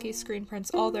Superyaki screen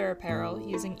prints all their apparel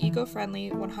using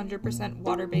eco-friendly, 100%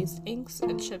 water-based inks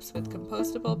and ships with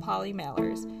compostable poly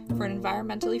mailers for an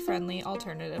environmentally friendly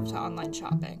alternative to online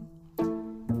shopping.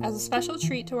 As a special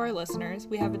treat to our listeners,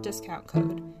 we have a discount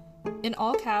code. In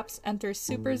all caps, enter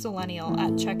SuperZillennial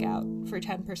at checkout for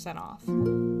 10% off.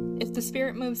 If the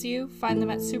spirit moves you, find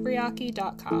them at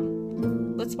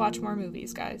superyaki.com. Let's watch more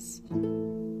movies, guys.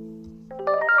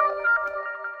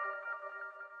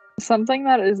 Something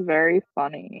that is very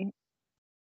funny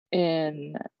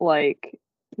in like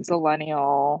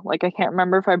Zillennial, like I can't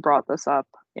remember if I brought this up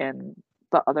in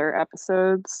the other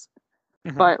episodes,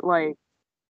 Mm-hmm. but like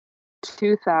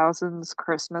 2000s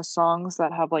Christmas songs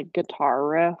that have like guitar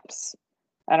riffs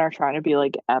and are trying to be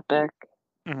like epic.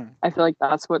 Mm-hmm. I feel like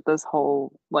that's what this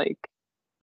whole like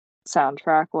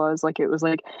soundtrack was. Like it was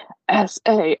like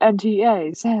Santa,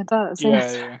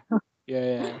 Santa.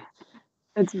 Yeah.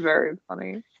 It's very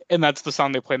funny. And that's the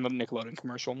song they play in the Nickelodeon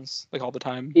commercials, like, all the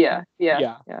time. Yeah.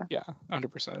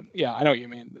 100%. Yeah, I know what you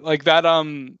mean. Like that.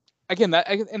 Again,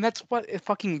 and that's what it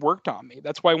fucking worked on me.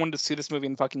 That's why I wanted to see this movie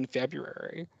in fucking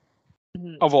February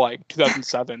of like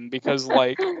 2007, because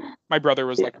like my brother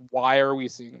was like, "Why are we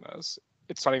seeing this?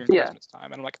 It's not even Christmas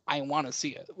time," and I'm like, "I want to see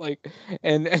it." Like,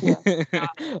 and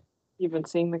you've been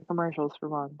seeing the commercials for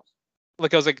months.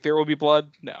 Like I was like, "There will be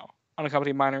blood." No.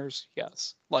 Unaccompanied minors.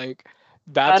 Yes. Like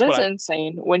that's that is what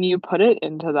insane when you put it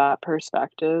into that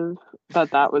perspective.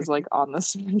 That was like on the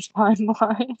same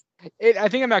timeline. I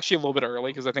think I'm actually a little bit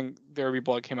early because I think There Will Be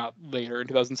Blood came out later in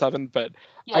 2007. But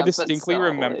I distinctly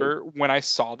remember when I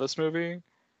saw this movie.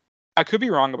 I could be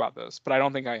wrong about this, but I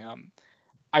don't think I am.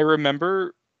 I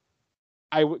remember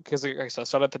because like I said, I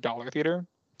saw it at the Dollar Theater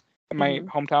in my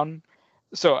hometown.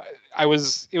 So it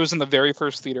was in the very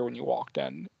first theater when you walked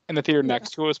in, and the theater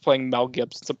next to it was playing Mel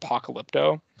Gibson's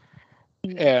Apocalypto,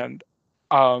 and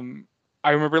I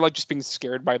remember like just being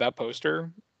scared by that poster,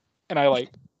 and I like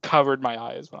covered my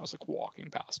eyes when I was like walking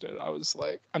past it. I was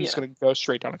like, I'm just gonna go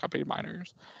straight down Unaccompanied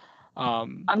minors.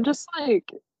 I'm just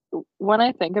like, when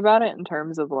I think about it in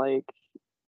terms of like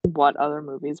what other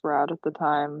movies were out at the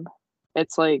time,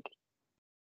 it's like,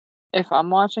 if I'm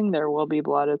watching There Will Be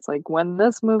Blood, it's like when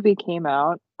this movie came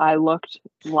out, I looked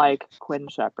like Quinn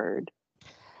Shepard.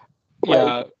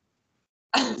 Like,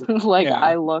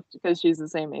 I looked, because she's the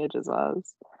same age as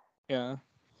us.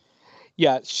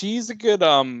 Yeah, she's a good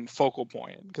focal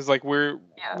point, because like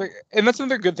and that's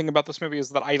another good thing about this movie, is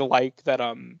that I like that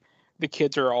the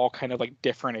kids are all kind of like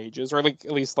different ages, or like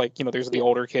at least like, you know, there's the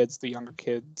older kids, the younger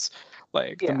kids,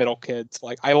 like the middle kids.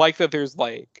 Like I like that there's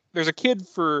a kid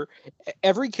for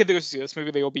every kid that goes to see this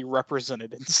movie. They will be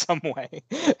represented in some way.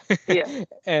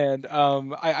 And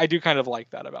I do kind of like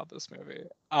that about this movie.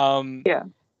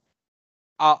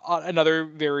 Another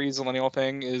very Zillennial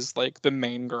thing is like the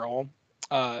main girl,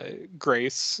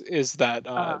 Grace, is that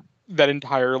that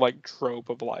entire like trope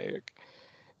of like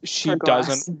she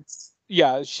doesn't.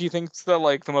 Yeah, she thinks that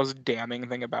like the most damning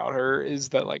thing about her is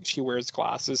that like she wears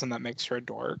glasses and that makes her a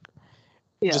dork.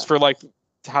 Just for like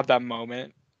to have that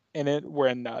moment in it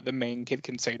when the main kid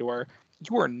can say to her,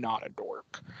 "You are not a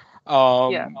dork."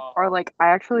 Or like,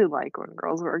 I actually like when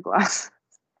girls wear glasses.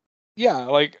 Yeah,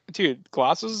 like, dude,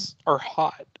 glasses are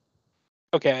hot.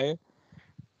 Okay,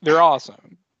 they're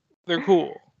awesome. They're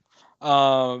cool.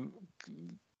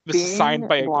 This is signed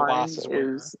by a glasses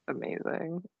wearer. Is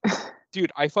amazing.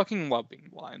 Dude, I fucking love being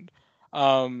blind.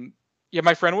 Yeah,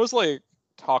 my friend was like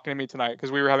talking to me tonight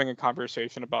because we were having a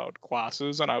conversation about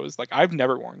glasses, and I was like, I've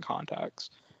never worn contacts.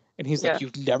 And he's like,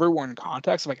 "You've never worn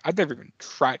contacts?" I'm like, "I've never even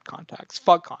tried contacts.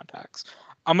 Fuck contacts.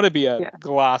 I'm gonna be a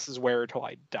glasses wearer till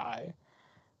I die."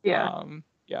 Yeah,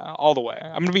 all the way.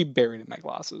 I'm gonna be buried in my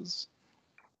glasses.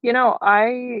 You know,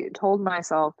 I told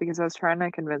myself, because I was trying to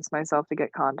convince myself to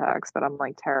get contacts, but I'm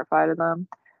like terrified of them.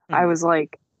 I was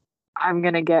like, I'm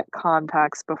gonna get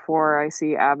contacts before I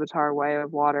see Avatar: Way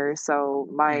of Water, so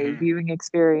my viewing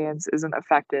experience isn't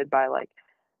affected by like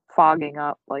fogging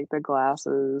up like the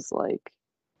glasses, like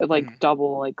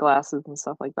double like glasses and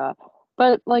stuff like that.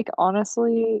 But like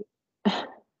honestly, it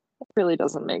really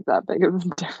doesn't make that big of a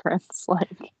difference.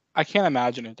 Like, I can't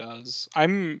imagine it does.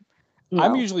 I'm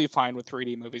usually fine with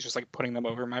 3D movies, just like putting them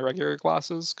over my regular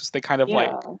glasses, because they kind of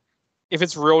like, if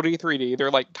it's real 3D,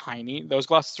 they're like tiny. Those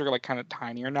glasses are like kind of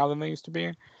tinier now than they used to be,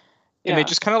 and they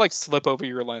just kind of like slip over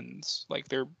your lens. Like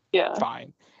they're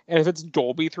fine. And if it's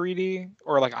Dolby 3D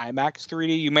or like IMAX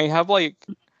 3D, you may have like,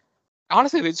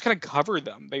 honestly, they just kind of cover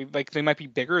them. They might be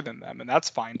bigger than them, and that's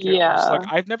fine too. So, like,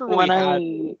 I've never really had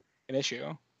an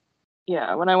issue.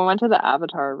 Yeah, when I went to the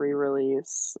Avatar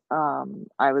re-release,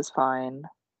 I was fine.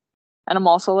 And I'm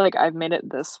also like, I've made it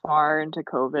this far into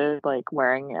COVID, like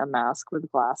wearing a mask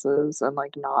with glasses and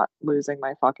like not losing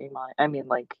my fucking mind. I mean,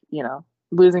 like, you know,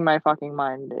 losing my fucking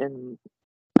mind in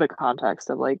the context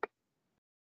of like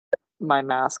my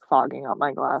mask fogging up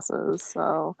my glasses.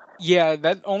 So yeah,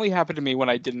 that only happened to me when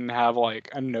I didn't have like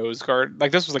a nose guard.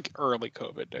 Like this was like early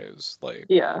COVID days, like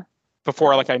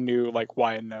before like I knew like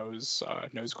why a nose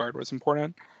guard was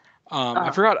important.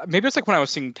 I forgot, maybe it's like when I was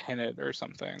seeing Tenet or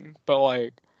something, but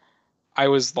like I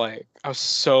was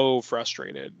so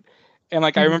frustrated. And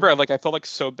like I remember I felt like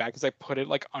so bad because I put it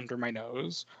like under my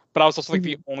nose, but I was also like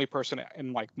the only person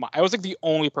in like I was like the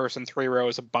only person 3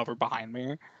 rows above or behind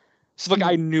me. So like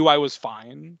I knew I was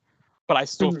fine, but I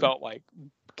still felt like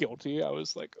guilty. I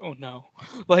was like, oh no.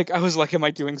 Like I was like, am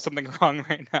I doing something wrong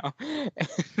right now?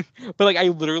 But like I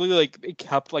literally like it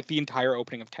kept like the entire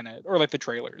opening of Tenet or like the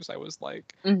trailers. I was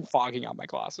like fogging out my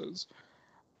glasses.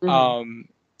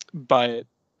 But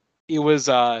it was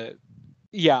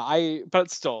Yeah, but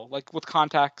still, like with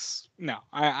contacts, no,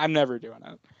 I'm never doing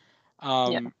it.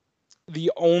 Yeah.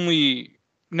 The only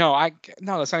no,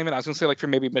 that's not even. I was gonna say like for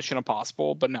maybe Mission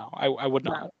Impossible, but no, I would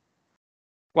not. No.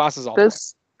 Glasses all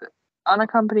This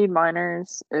Unaccompanied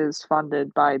Minors is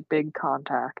funded by Big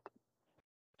Contact.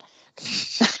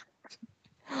 the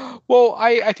way. Well,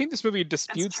 I think this movie It's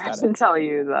disputes trying that. to tell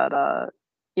you that,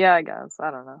 yeah, I guess.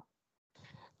 I don't know.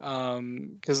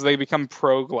 Because they become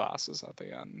pro glasses at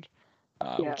the end,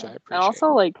 Yeah. which I And appreciate. also,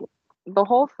 like, the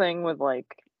whole thing with, like,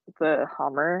 the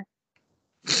Hummer.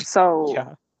 So,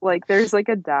 Yeah, like, there's, like,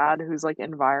 a dad who's, like,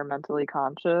 environmentally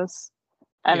conscious.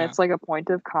 And yeah, it's, like, a point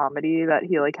of comedy that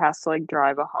he, like, has to, like,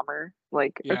 drive a Hummer,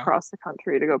 like, yeah. across the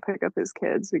country to go pick up his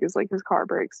kids because, like, his car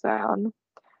breaks down.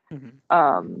 Hmm.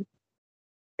 Um,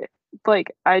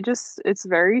 like it's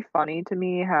very funny to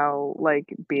me how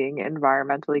like being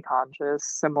environmentally conscious,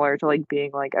 similar to like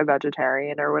being like a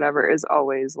vegetarian or whatever, is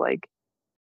always like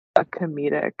a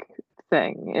comedic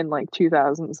thing in like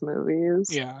 2000s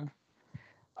movies. Yeah.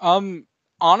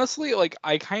 Honestly, like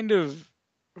I kind of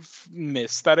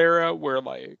miss that era where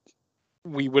like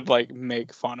we would like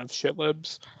make fun of shit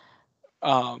libs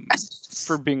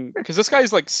for being because this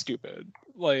guy's like stupid.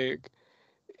 Like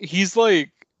he's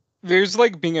like there's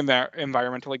like being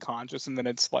environmentally conscious and then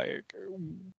it's like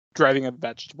driving a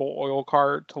vegetable oil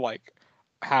cart to like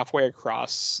halfway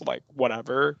across like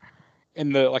whatever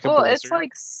in the like a Well, it's blizzard.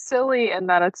 like silly in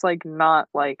that it's like not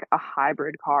like a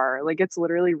hybrid car. Like it's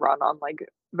literally run on like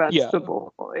Yeah.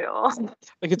 vegetable oil.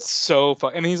 Like it's so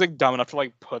fun. And he's like dumb enough to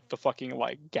like put the fucking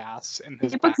like gas in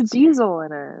his He puts backseat. diesel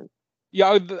in it.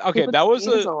 Yeah, He okay, that puts was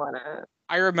a diesel in it.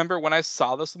 I remember when I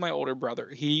saw this with my older brother,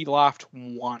 he laughed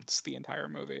once the entire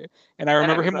movie. And I And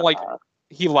it remember was him that like bad.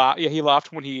 he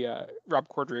laughed when he Rob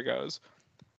Corddry goes,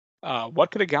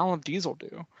 what could a gallon of diesel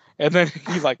do? And then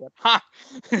he like went, ha.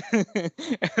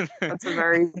 That's a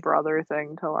very brother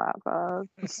thing to laugh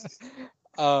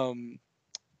at. um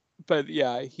but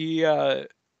yeah,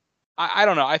 I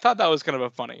don't know. I thought that was kind of a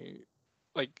funny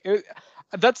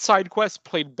that side quest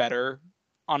played better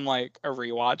on like a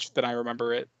rewatch than I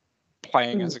remember it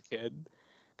playing as a kid.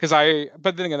 But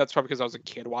then again, that's probably because I was a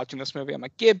kid watching this movie. I'm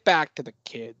like, get back to the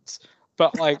kids.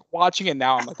 But like watching it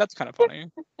now, I'm like, that's kind of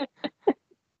funny.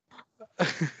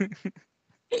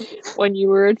 When you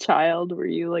were a child, were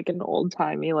you like an old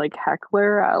timey like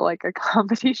heckler at like a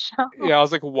comedy show? Yeah, I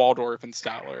was like Waldorf and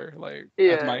Statler, like at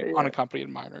Yeah, my yeah, unaccompanied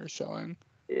minors showing.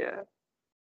 yeah.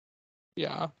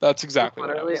 Yeah, that's That's exactly what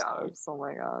I literally was like. us. Oh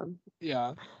my god.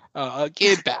 Yeah,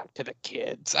 get back to the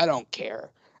kids. I don't care.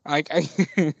 Like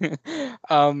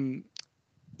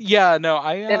yeah, no,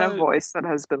 In a voice that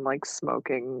has been like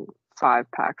smoking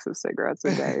 5 packs of cigarettes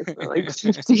a day for like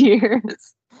 50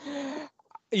 years.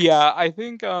 yeah, I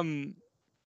think although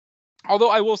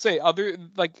I will say other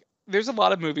like there's a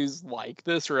lot of movies like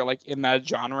this or like in that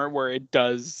genre where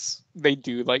they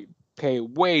do like pay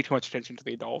way too much attention to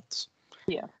the adults.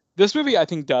 Yeah. This movie I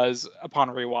think does upon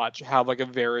rewatch have like a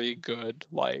very good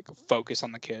like focus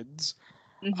on the kids.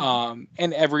 Hmm.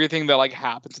 And everything that like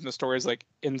happens in the story is like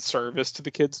in service to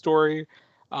the kid's story.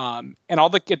 And all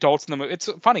the adults in the movie, it's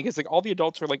funny because like all the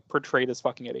adults are like portrayed as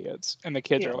fucking idiots and the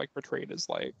kids Yeah. are like portrayed as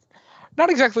like not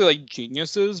exactly like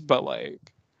geniuses but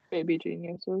like Baby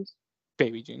geniuses.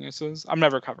 baby geniuses. I'm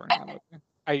never covering that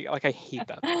movie. I hate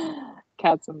that thing.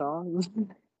 Cats and dogs.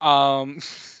 Um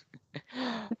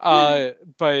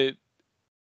but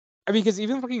I mean because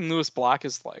even fucking Lewis Black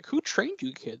is like, who trained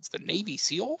you kids? The Navy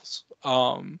SEALs?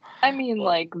 I mean, But,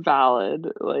 like valid.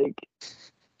 Like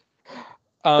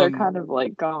they're um kind of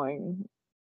like going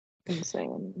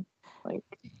insane. Like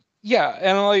yeah,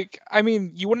 and like I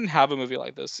mean, you wouldn't have a movie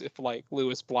like this if like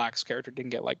Lewis Black's character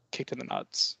didn't get like kicked in the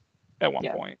nuts at one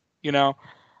yeah. point, you know?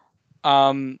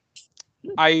 Um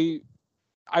I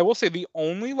I will say the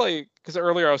only like because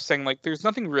earlier I was saying like there's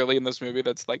nothing really in this movie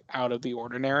that's like out of the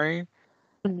ordinary.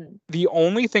 Mhm. The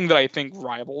only thing that I think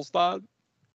rivals that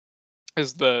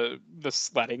is the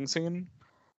sledding scene,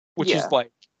 which is Yeah.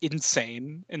 like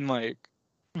insane and like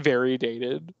very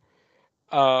dated.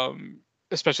 Um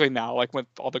Especially now like with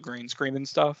all the green screen and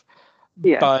stuff.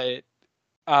 Yeah. But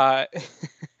Uh,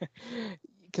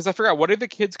 because I forgot what did the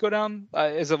kids go down?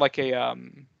 Is it like a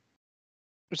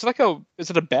is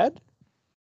it a bed?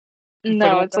 No,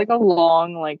 Inflatable it's bed? like a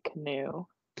long like canoe.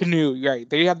 Canoe, right?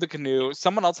 They have the canoe.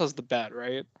 Someone else has the bed,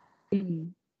 right?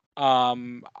 Mhm.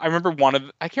 I remember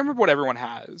I can't remember what everyone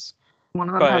has, One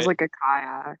of them has but like a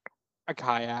kayak, a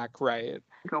kayak, right?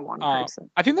 like a one person.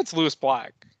 I think that's Lewis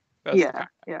Black. That's the Yeah, kayak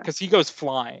yeah, because he goes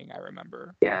flying. I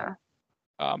remember. yeah.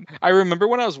 I remember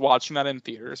when I was watching that in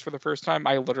theaters for the first time,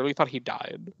 I literally thought he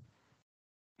died.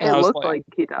 And It I was looked like, like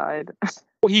he died.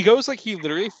 well, he goes like he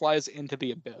literally flies into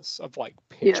the abyss of like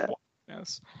pitch Yeah.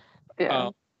 blackness. Yeah.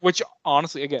 Which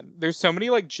honestly, again, there's so many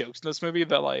like jokes in this movie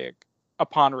that like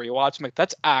upon rewatch, I'm like,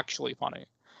 that's actually funny.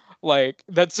 Like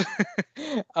that's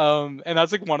and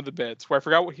that's like one of the bits where I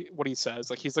forgot what he says.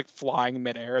 Like he's like flying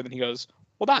midair, and then he goes,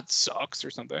 "Well, that sucks"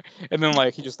 or something, and then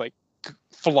like he just like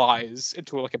flies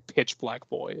into like a pitch black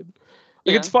void.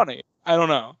 Like it's funny. I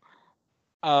don't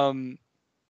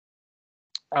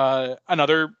know.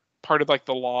 Another part of like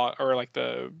the law or like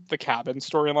the cabin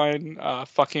storyline.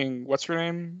 Fucking what's her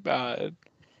name?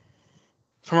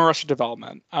 From Arrested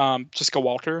Development. Jessica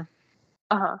Walter.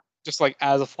 Uh-huh. Just like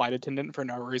as a flight attendant for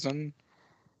no reason.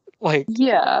 Like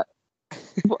Yeah.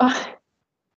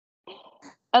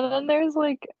 And then there's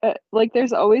like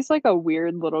there's always like a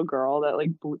weird little girl that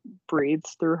like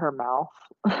breathes through her mouth.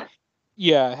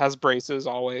 yeah, has braces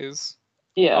always.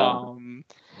 Yeah.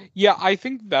 Yeah, I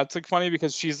think that's like funny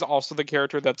because she's also the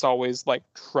character that's always like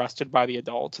trusted by the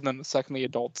adults, and then the second the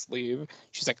adults leave,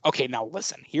 she's like, "Okay, now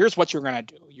listen. Here's what you're gonna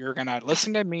do. You're gonna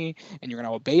listen to me, and you're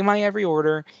gonna obey my every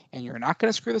order, and you're not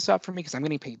gonna screw this up for me because I'm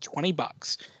getting paid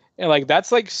 $20." And like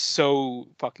that's like so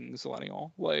fucking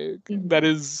millennial. Like that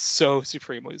is so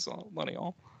supremely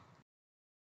millennial.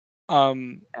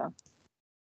 Yeah.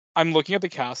 I'm looking at the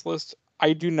cast list.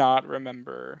 I do not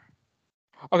remember.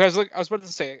 Okay, I was about to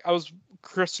say I was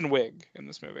Kristen Wiig in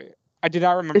this movie. I did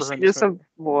not remember Is her she in this just a movie.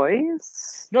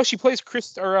 voice? No, she plays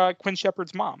Quinn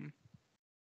Shepard's mom.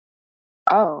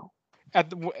 Oh.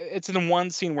 It's in the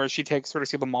one scene where she takes her to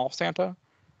see the mall Santa,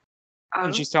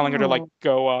 and she's telling her to like Oh.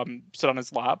 go sit on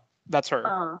his lap. That's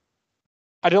her.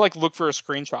 I did like look for a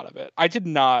screenshot of it. I did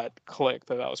not click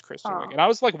that was Kristen Wiig, and I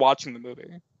was like watching the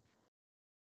movie.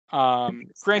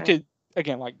 Granted,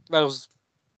 again, like that was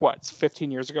what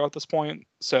 15 years ago at this point,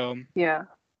 so Yeah.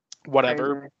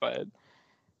 whatever. Crazy. But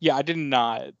yeah, I did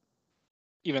not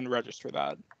even register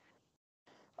that.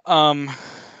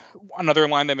 Another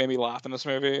line that made me laugh in this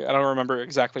movie. I don't remember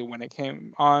exactly when it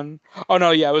came on. Oh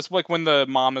no, yeah, it was like when the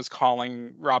mom is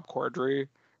calling Rob Corddry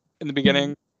in the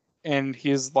beginning, and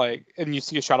he's like, and you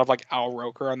see a shot of like Al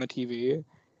Roker on the TV,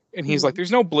 and he's like,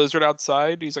 "There's no blizzard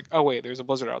outside." He's like, "Oh wait, there's a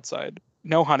blizzard outside."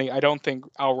 No, honey, I don't think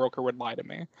Al Roker would lie to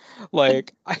me.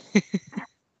 Like,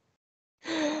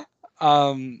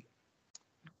 um,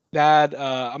 that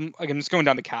I'm just going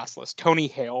down the cast list. Tony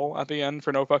Hale at the end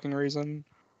for no fucking reason.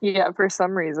 Yeah, for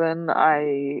some reason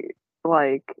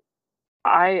like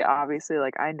I obviously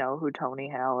like I know who Tony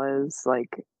Hale is,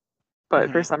 like,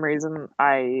 but for some reason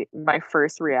my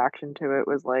first reaction to it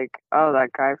was like, oh,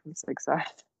 that guy from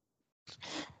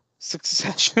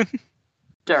Succession.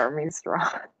 Jeremy Strong.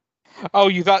 Oh,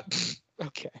 you thought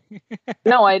okay.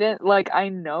 No, I didn't like I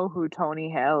know who Tony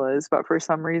Hale is, but for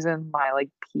some reason my like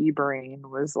pea brain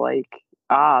was like,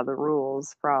 the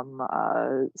rules from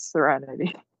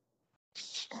Serenity.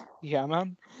 Yeah,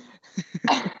 man.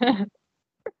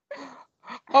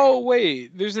 Oh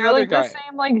wait, there's They're another like the guy.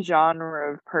 same like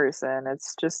genre of person.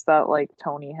 It's just that like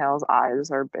Tony Hale's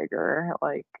eyes are bigger.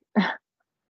 Like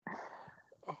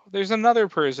There's another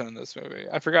person in this movie.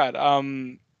 I forgot.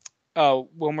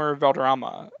 Wilmer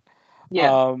Valderrama.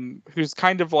 yeah. Who's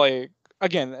kind of like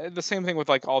again the same thing with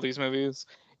like all these movies.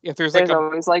 If there's like There's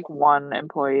always like one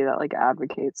employee that like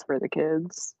advocates for the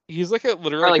kids. he's like a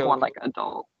literally Or like like a one like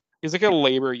adult. he's like a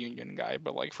labor union guy,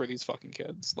 but like for these fucking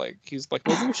kids. Like he's like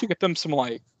maybe we should get them some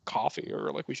like coffee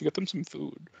or like we should get them some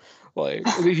food. Like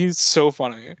he's so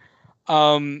funny.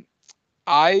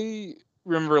 I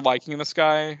remember liking this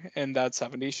guy in that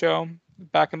 '70s show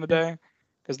back in the day,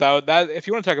 because that if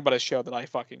you want to talk about a show that I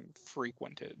fucking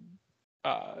frequented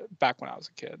back when I was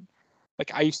a kid,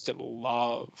 like I used to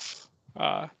love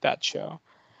that show.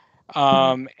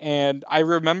 And I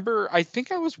remember I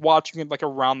think I was watching it like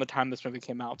around the time this movie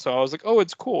came out, so I was like, oh,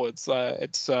 it's cool. It's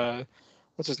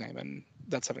what's his name in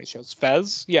that '70s show? It's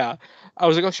Fez. Yeah, I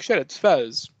was like, oh shit, it's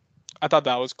Fez. I thought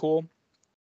that was cool.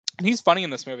 And he's funny in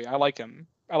this movie. I like him.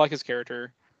 I like his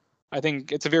character. I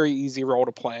think it's a very easy role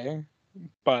to play,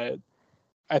 but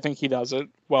I think he does it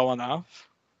well enough.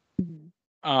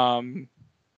 Um,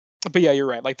 but yeah, you're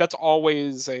right. Like that's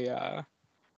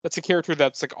a character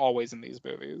that's like always in these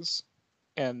movies,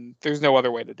 and there's no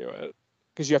other way to do it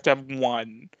because you have to have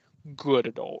one good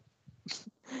adult,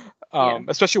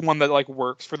 especially one that like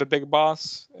works for the big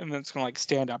boss and that's gonna like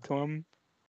stand up to him.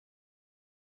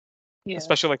 Yeah.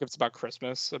 Especially like if it's about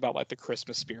Christmas, about like the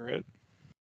Christmas spirit.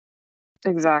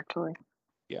 Exactly.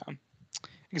 Yeah,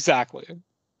 exactly.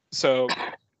 So,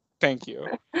 thank you.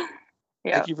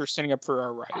 Yeah. Thank you for standing up for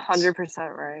our rights.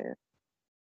 100% right.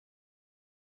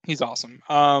 He's awesome.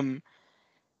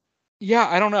 Yeah,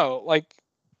 I don't know. Like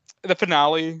the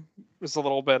finale was a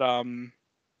little bit I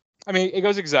mean, it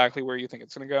goes exactly where you think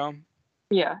it's gonna go.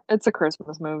 Yeah, it's a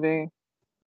Christmas movie.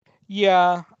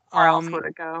 Yeah. Where else would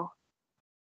it go?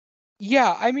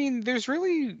 Yeah, I mean, there's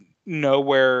really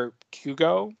nowhere to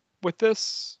go with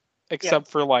this except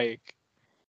for like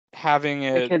having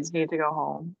The it. kids need to go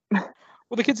home.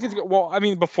 Well, the kids get to go. Well, I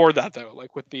mean, before that though,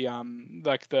 like with the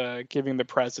like the giving the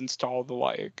presents to all the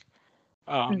like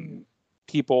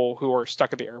people who are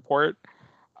stuck at the airport,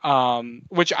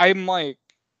 which I'm like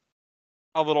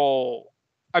a little.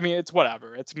 I mean, it's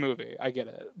whatever. It's a movie. I get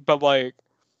it, but like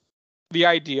the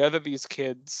idea that these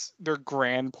kids, their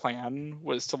grand plan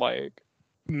was to like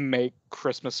make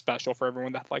Christmas special for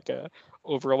everyone that like a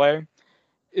overlay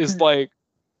is like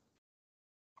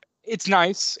it's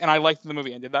nice, and I like that the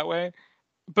movie ended that way.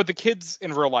 But the kids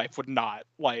in real life would not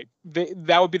like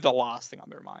that would be the last thing on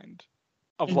their mind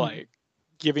of like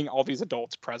giving all these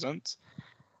adults presents.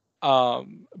 But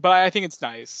I think it's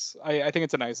nice. I think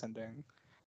it's a nice ending.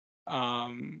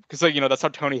 Because like that's how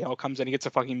Tony Hill comes in. He gets a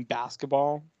fucking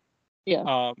basketball.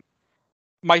 Yeah.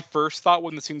 My first thought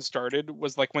when the scene started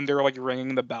was like when they were like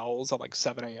ringing the bells at like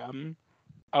 7 a.m.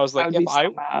 I was like, I would be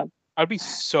so mad. I'd be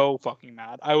so fucking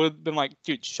mad. I would have been like,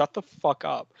 dude, shut the fuck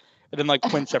up. And then like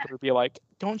Quinn Shepard would be like,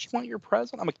 don't you want your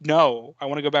present? I'm like, no, I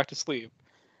want to go back to sleep.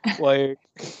 Like,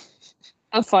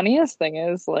 the funniest thing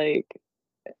is like,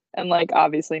 and like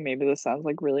obviously maybe this sounds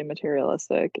like really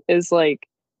materialistic, is like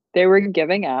they were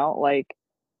giving out like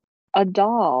a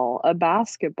doll, a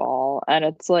basketball, and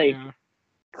it's like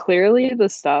clearly the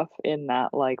stuff in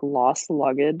that like lost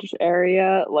luggage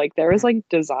area, like there was like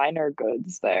designer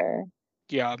goods there.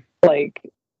 Yeah. Like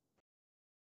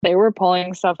they were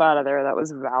pulling stuff out of there that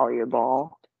was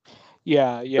valuable.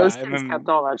 Yeah. Those kids kept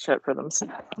all that shit for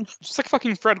themselves. Just like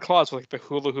fucking Fred Claus with like the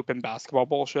hula hoop and basketball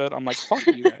bullshit. I'm like, fuck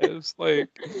you guys. Like,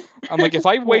 I'm like, if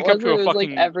I wake up to a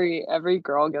fucking like every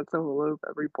girl gets a hula hoop,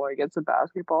 every boy gets a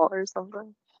basketball or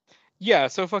something. Yeah,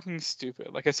 so fucking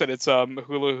stupid. Like I said, it's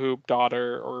hula hoop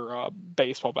daughter or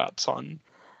baseball bat son.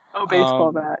 Oh,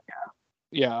 baseball bat,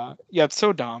 yeah. Yeah, it's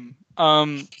so dumb.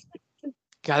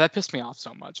 God, that pissed me off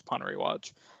so much upon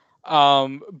rewatch.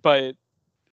 But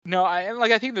no,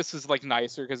 I think this is like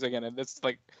nicer because again, it's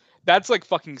like that's like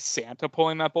fucking Santa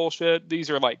pulling that bullshit.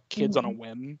 These are like kids on a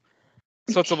whim,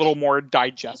 so it's a little more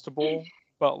digestible.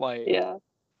 But like,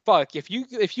 fuck, if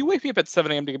you wake me up at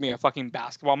 7 a.m. to give me a fucking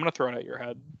basketball, I'm gonna throw it at your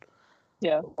head.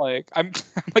 Yeah. Like I'm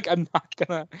not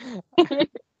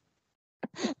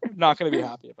gonna be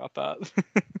happy about that.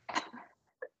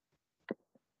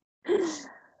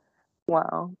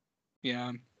 Wow.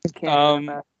 Yeah. I can't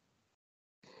imagine.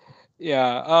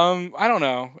 Yeah. I don't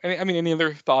know. Any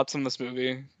other thoughts on this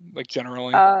movie, like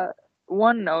generally?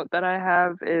 One note that I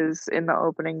have is in the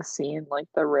opening scene, like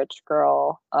the rich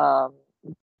girl,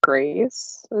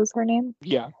 Grace is her name.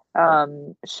 Yeah.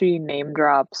 She name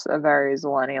drops a very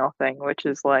Zillennial thing, which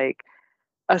is like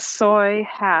a soy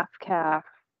half calf,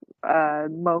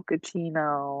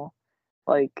 mochaccino.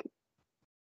 Like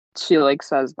she like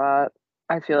says that.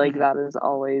 I feel like that is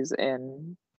always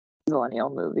in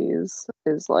Zillennial movies,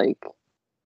 is like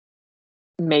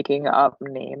making up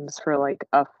names for like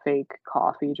a fake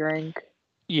coffee drink.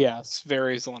 Yes,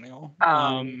 very Zillennial.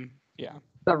 Yeah.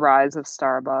 The rise of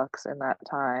Starbucks in that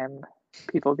time,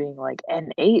 people being like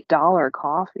an $8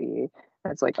 coffee.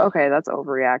 And it's like, okay, that's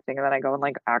overreacting. And then I go and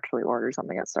like actually order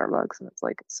something at Starbucks and it's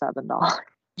like $7.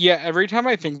 Yeah, every time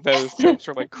I think those jokes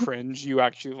are like cringe, you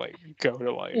actually like go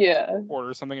to like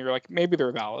order something and you're like, maybe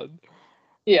they're valid.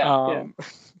 Yeah.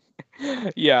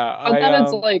 Yeah. But then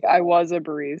it's like I was a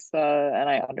barista and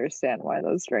I understand why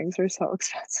those drinks are so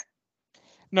expensive.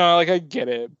 No, like I get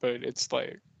it, but it's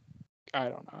like I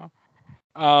don't know.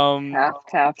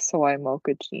 Half soy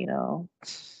mochaccino.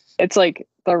 It's like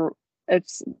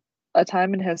it's a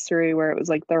time in history where it was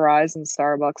like the rise in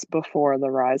Starbucks before the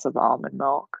rise of almond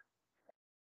milk.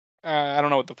 I don't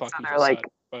know what the fuck So you they're just like,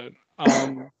 said,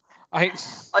 but I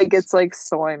like it's like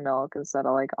soy milk instead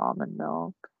of like almond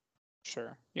milk.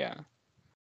 Sure. Yeah.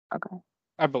 Okay.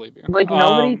 I believe you. Like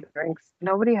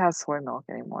nobody has soy milk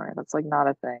anymore. That's like not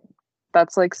a thing.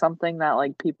 That's like something that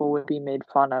like people would be made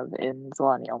fun of in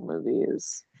Zillennial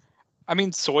movies. I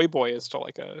mean, soy boy is still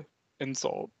like a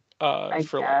insult. I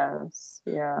For guess.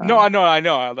 like. Yeah. No, I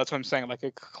know. That's what I'm saying.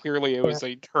 Like, clearly, it was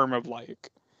a term of like.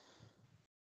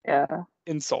 Yeah.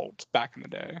 Insult back in the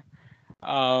day.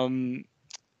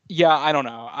 Yeah, I don't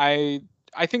know. I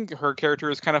think her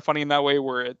character is kind of funny in that way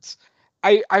where it's.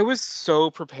 I was so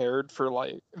prepared for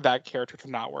like that character to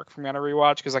not work for me on a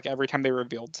rewatch because like every time they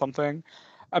revealed something,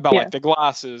 about like the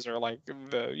glasses or like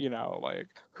the, you know, like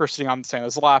her sitting on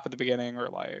Santa's lap at the beginning or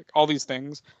like all these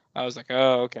things. I was like,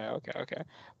 oh, okay.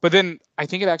 But then I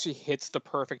think it actually hits the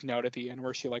perfect note at the end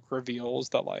where she like reveals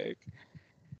that like,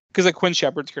 because like Quinn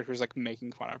Shepard's character is like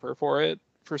making fun of her for it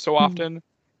for so often,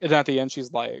 and then at the end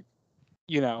she's like,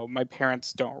 you know, my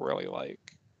parents don't really like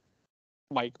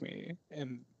me,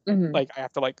 and like I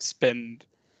have to like spend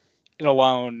it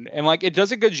alone, and like it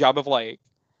does a good job of like,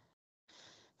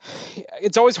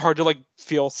 it's always hard to like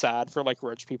feel sad for like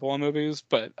rich people in movies,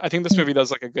 but I think this movie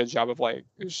does like a good job of like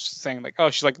saying like, oh,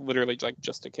 she's like literally like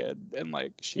just a kid, and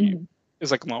like she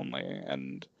is like lonely,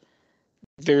 and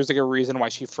there's like a reason why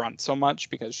she fronts so much,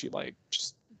 because she like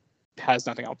just has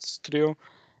nothing else to do.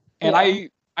 And I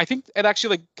think it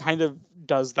actually like kind of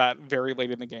does that very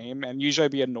late in the game, and usually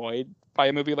I'd be annoyed by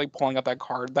a movie like pulling out that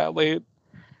card that late,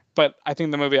 but I think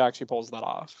the movie actually pulls that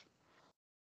off.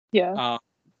 Yeah.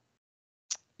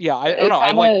 Yeah, I don't know.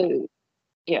 I like.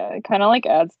 Yeah, it kind of like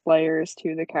adds layers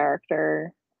to the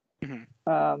character.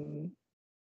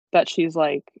 That she's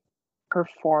like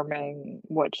performing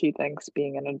what she thinks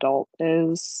being an adult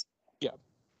is. Yeah.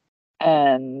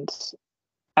 And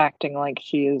acting like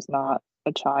she is not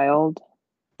a child.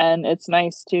 And it's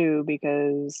nice too,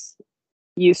 because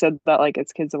you said that like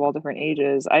it's kids of all different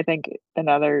ages. I think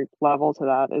another level to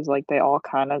that is like they all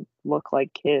kind of look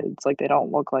like kids. Like they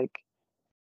don't look like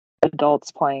adults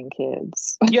playing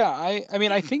kids. Yeah, I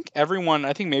mean, I think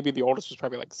maybe the oldest was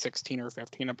probably like 16 or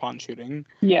 15 upon shooting.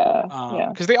 Yeah.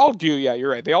 Because they all do, yeah, you're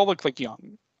right. They all look like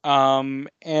young.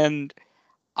 And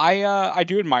I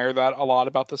do admire that a lot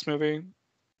about this movie.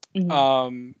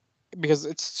 Because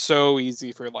it's so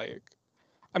easy for like,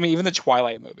 I mean, even the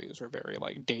Twilight movies were very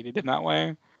like dated in that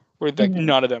way, where like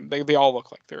none of them, they all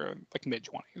look like they're like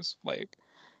mid-20s. Like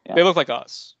they look like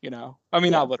us, you know. I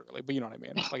mean, not literally, but you know what I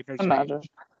mean. Like Imagine.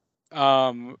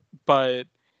 But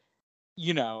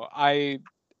you know, I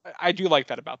do like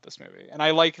that about this movie, and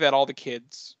I like that all the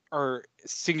kids are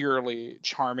singularly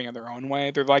charming in their own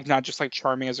way. They're like not just like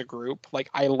charming as a group. Like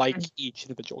I like each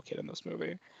individual kid in this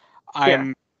movie.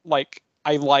 But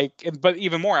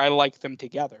even more, I like them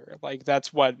together. Like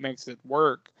that's what makes it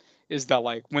work. Is that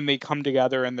like when they come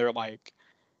together and they're like,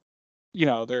 you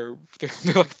know, they're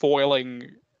like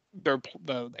foiling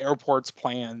the airport's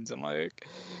plans and like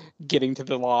getting to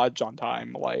the lodge on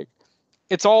time. Like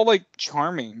it's all like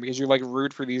charming because you like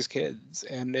root for these kids,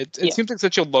 and it seems like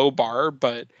such a low bar,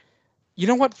 but you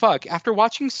know what? Fuck. After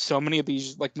watching so many of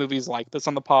these like movies like this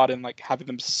on the pod and like having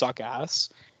them suck ass,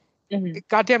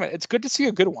 God damn it, it's good to see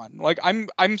a good one. Like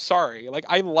I'm sorry. Like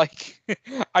I like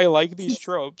I like these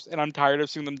tropes, and I'm tired of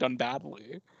seeing them done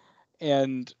badly.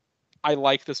 And I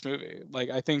like this movie. Like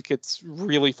I think it's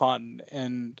really fun,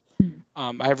 and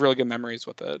I have really good memories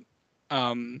with it.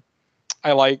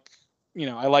 I like, you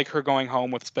know, I like her going home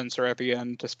with Spencer at the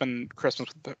end to spend Christmas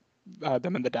with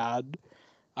them and the dad.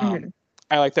 I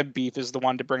like that Beef is the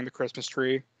one to bring the Christmas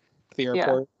tree to the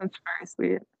airport. Yeah, that's very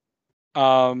sweet.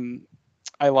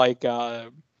 I like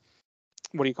what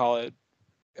do you call it?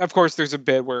 Of course, there's a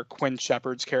bit where Quinn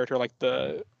Shepard's character, like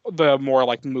the more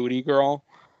like moody girl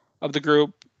of the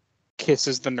group,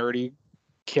 kisses the nerdy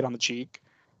kid on the cheek.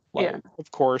 Like, of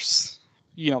course,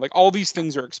 you know, like all these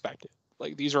things are expected.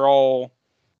 Like these are all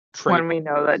when we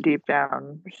know that deep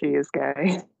down she is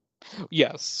gay.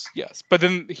 Yes. But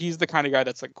then he's the kind of guy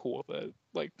that's like cool with it.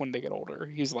 Like when they get older,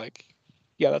 he's like,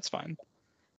 yeah, that's fine.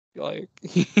 Like,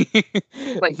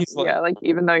 like he's like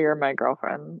even though you're my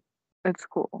girlfriend, it's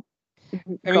cool.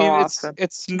 I mean,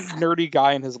 it's nerdy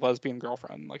guy and his lesbian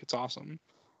girlfriend. Like it's awesome.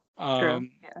 True.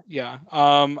 Yeah.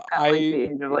 At like the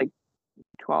age of like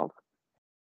 12.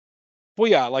 Well,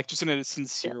 yeah, like just in a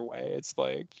sincere way. It's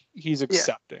like he's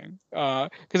accepting.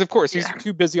 Because of course he's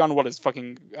too busy on what his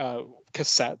fucking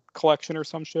cassette collection or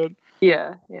some shit.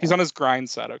 Yeah. He's on his grind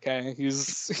set, okay?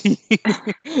 He's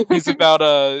about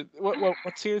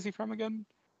what state is he from again?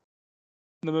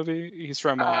 In the movie? He's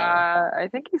from I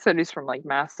think he said he's from like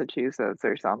Massachusetts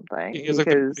or something. He has like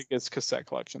the biggest cassette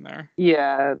collection there.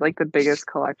 Yeah, like the biggest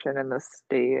collection in the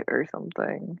state or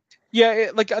something. Yeah,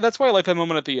 like that's why I like that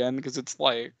moment at the end, because it's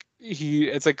like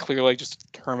it's like clearly like just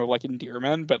a term of like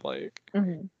endearment, but like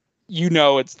you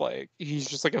know, it's like he's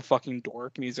just like a fucking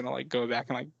dork, and he's gonna like go back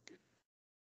and like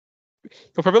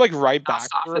he'll probably like write back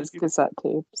off his cassette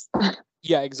tapes.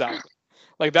 Yeah, exactly.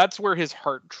 Like that's where his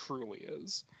heart truly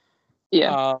is.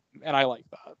 Yeah. And I like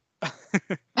that.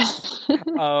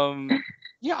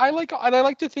 Yeah, I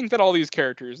like to think that all these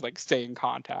characters like stay in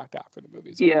contact after the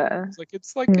movie's over.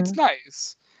 It's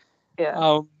nice.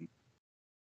 Yeah.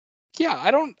 Yeah,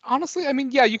 I don't honestly. I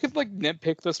mean, yeah, you could like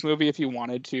nitpick this movie if you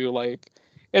wanted to. Like,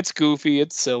 It's goofy,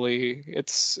 it's silly,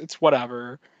 it's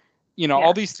whatever. Yeah.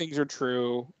 All these things are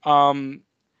true.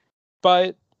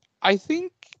 But I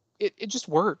think it just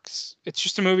works. It's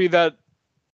just a movie that,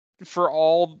 for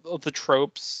all of the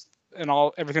tropes and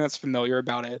everything that's familiar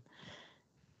about it,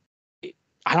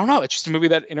 I don't know. It's just a movie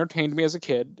that entertained me as a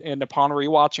kid, and upon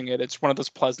rewatching it, it's one of those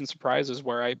pleasant surprises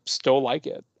where I still like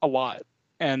it a lot.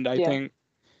 And I think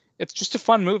it's just a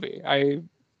fun movie. I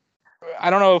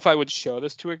don't know if I would show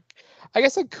this to I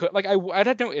guess I could. Like, I'd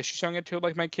have no issue showing it to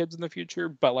like my kids in the future,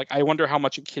 but like I wonder how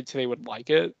much a kid today would like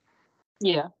it.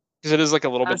 Yeah. Because it is like a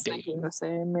little I was bit dated. thinking the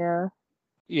same, yeah.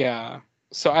 Yeah.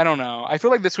 So I don't know. I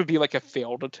feel like this would be like a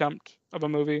failed attempt of a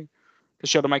movie to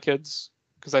show to my kids,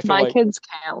 because I feel My like kids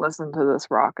can't listen to this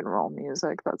rock and roll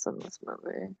music that's in this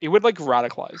movie. it would like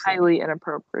radicalize them. Highly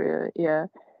inappropriate, yeah.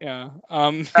 Yeah.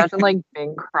 Imagine like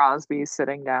Bing Crosby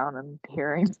sitting down and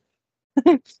hearing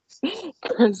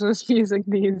Christmas music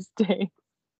these days.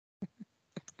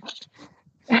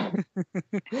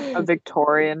 A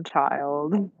Victorian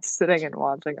child sitting and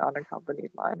watching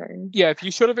Unaccompanied Minors. Yeah, if you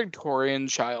showed a Victorian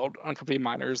child Unaccompanied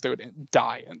Minors, they would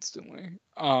die instantly.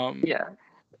 Yeah.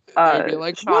 They'd be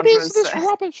like, Sean "What is this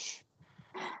rubbish?"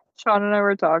 Sean and I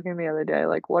were talking the other day,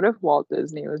 like, what if Walt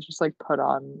Disney was just like put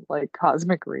on like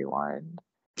Cosmic Rewind?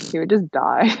 He would just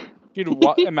die. Dude,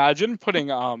 what? Imagine putting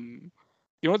you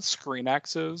know what Screen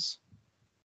X is?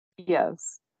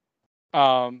 Yes.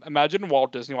 Imagine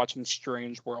Walt Disney watching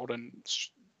Strange World and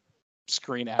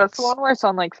Screen X. That's the one where it's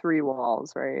on like 3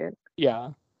 walls, right? Yeah.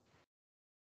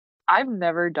 I've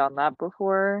never done that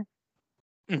before.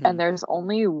 Mm-hmm. And there's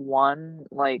only one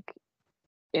like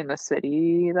in the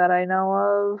city that I know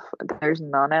of. There's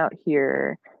none out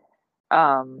here.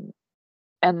 And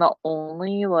the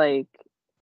only like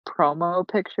promo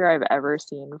picture I've ever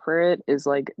seen for it is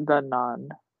like The Nun.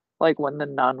 Like when The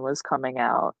Nun was coming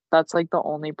out. That's like the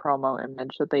only promo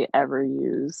image that they ever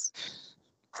use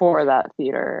for that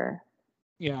theater.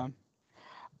 Yeah.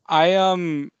 I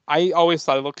always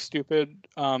thought it looked stupid.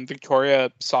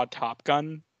 Victoria saw Top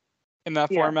Gun in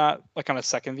that format, like on a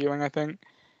second viewing, I think.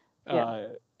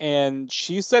 And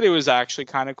she said it was actually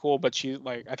kind of cool, but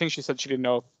I think she said she didn't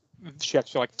know if she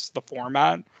actually liked the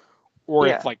format, or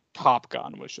if like Top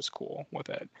Gun was just cool with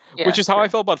it. Which is how I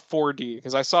felt about 4D,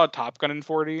 because I saw Top Gun in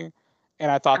 4D,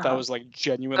 and I thought that was like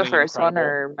genuinely the first incredible. one,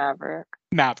 or Maverick?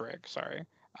 Maverick, sorry.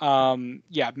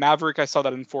 Maverick, I saw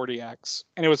that in 4DX,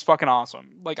 and it was fucking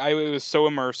awesome. Like, it was so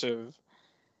immersive,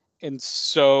 and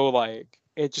so like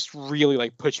it just really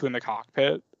like puts you in the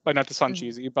cockpit. Like, not to sound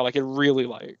cheesy, but like it really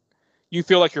like you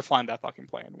feel like you're flying that fucking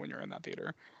plane when you're in that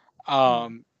theater.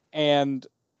 And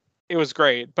it was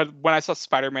great. But when I saw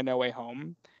Spider-Man No Way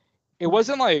Home, it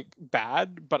wasn't like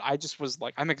bad, but I just was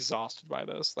like, I'm exhausted by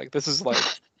this. Like, this is like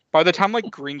by the time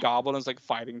like Green Goblin is like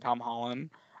fighting Tom Holland,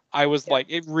 I was like,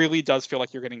 it really does feel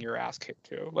like you're getting your ass kicked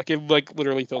too. Like, it like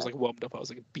literally feels like Willem Dafoe's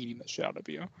like beating the shit out of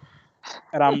you.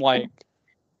 And I'm like,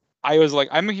 I was like,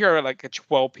 I'm here at like a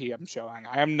 12 p.m. showing.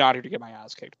 I am not here to get my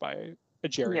ass kicked by a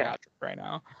geriatric right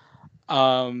now.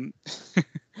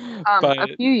 But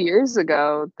a few years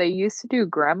ago, they used to do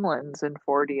Gremlins in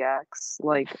 4DX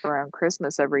like around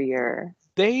Christmas every year.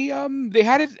 They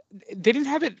had it. They didn't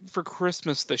have it for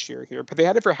Christmas this year here, but they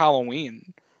had it for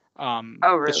Halloween.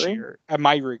 This year at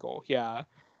my Regal, yeah.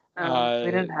 They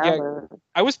didn't have it.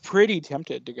 I was pretty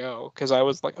tempted to go because I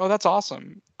was like, oh, that's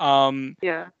awesome. I've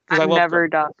never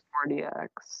done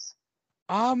 4DX.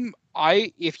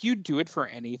 If you do it for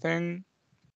anything,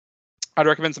 I'd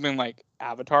recommend something like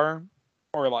Avatar,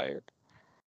 or like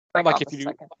if you do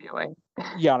second viewing.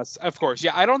 Yeah, of course.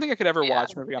 Yeah, I don't think I could ever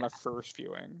watch a movie on a first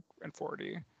viewing in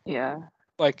 4D. Yeah.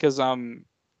 Like, because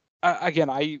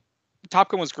again, Top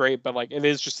Gun was great, but like it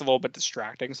is just a little bit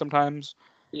distracting sometimes.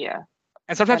 Yeah.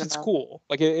 And sometimes it's cool.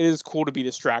 Like, it is cool to be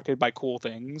distracted by cool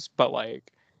things, but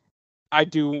like I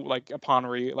do like upon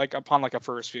like a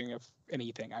first viewing of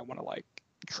anything, I want to like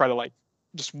try to like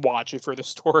just watch it for the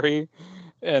story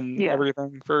and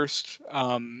everything first.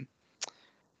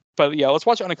 But yeah, let's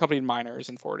watch Unaccompanied Minors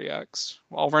in 4DX.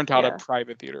 I'll rent out a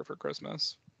private theater for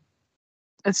Christmas.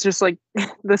 It's just like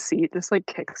the seat just like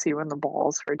kicks you in the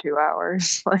balls for 2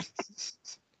 hours. Like,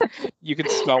 you can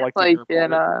smell like like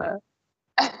in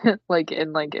like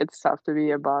in like it's tough to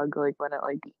be a bug, like when it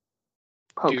like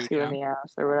pokes you in the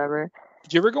ass or whatever.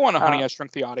 Did you ever go on a Honey I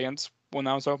Shrunk the Audience when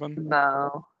that was open?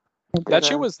 No. That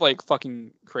shit was like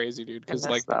fucking crazy, dude. Because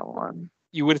like that one.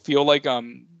 You would feel like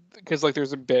because like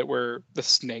there's a bit where the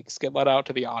snakes get let out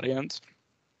to the audience,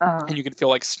 and you can feel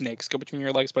like snakes go between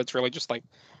your legs, but it's really just like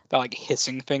that like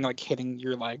hissing thing like hitting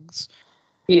your legs.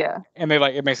 Yeah. And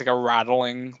it makes like a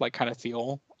rattling like kind of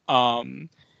feel.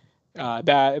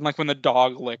 That and like when the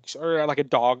dog licks or like a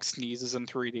dog sneezes in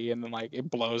 3D and then like it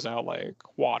blows out like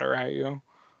water at you.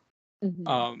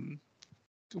 Mm-hmm.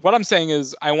 What I'm saying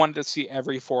is I wanted to see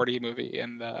every 4D movie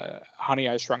in the Honey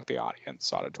I Shrunk the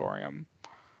Audience auditorium.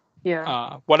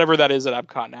 Yeah. Whatever that is at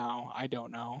Epcot now, I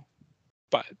don't know,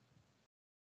 but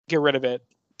get rid of it,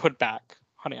 put back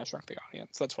Honey I Shrunk the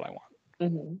Audience. That's what I want.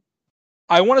 Mm-hmm.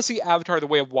 I want to see Avatar: The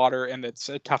Way of Water and it's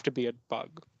Tough to Be a Bug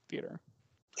theater.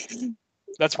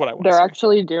 That's what I want to They're see.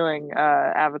 actually doing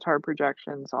Avatar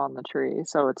projections on the tree,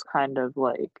 so it's kind of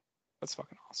like, That's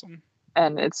fucking awesome.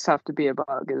 and It's Tough to Be a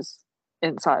Bug is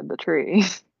inside the tree.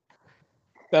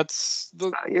 That's the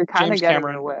So you're kind of getting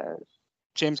your wish.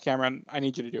 James Cameron, I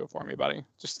need you to do it for me, buddy.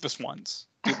 Just this once.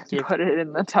 Do Put it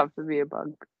in the Tough to Be a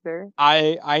Bug there.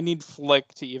 I need Flick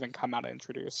to even come out and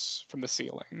introduce from the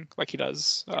ceiling like he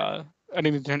does. I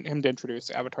need him to introduce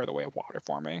Avatar: The Way of Water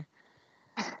for me.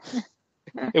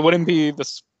 It wouldn't be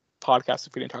this podcast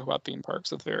if we didn't talk about theme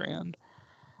parks at the very end.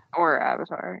 Or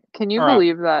Avatar. Can you Or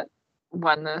believe that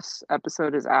when this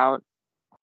episode is out,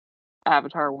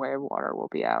 Avatar: Way of Water will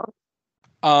be out?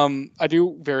 I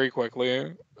do very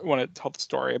quickly want to tell the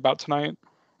story about tonight.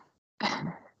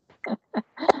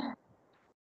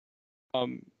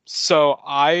 So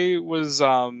I was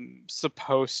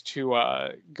supposed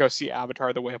to go see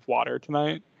Avatar: The Way of Water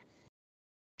tonight,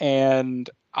 and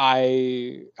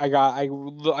I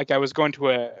was going to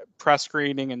a press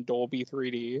screening in Dolby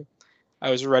 3D. I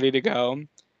was ready to go, and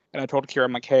I told Kira,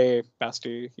 I'm like, hey,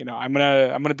 bestie, I'm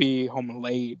gonna be home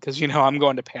late because I'm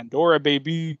going to Pandora,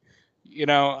 baby,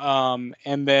 and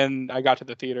then I got to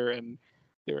the theater and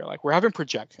they were like, we're having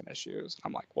projection issues.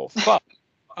 I'm like, well, fuck.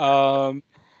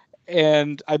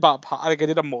 And I I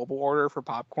did a mobile order for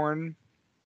popcorn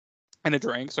and a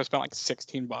drink, so I spent like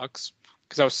 $16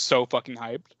 because I was so fucking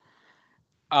hyped.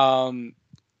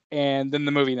 And then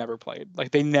the movie never played.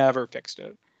 Like they never fixed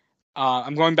it.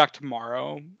 I'm going back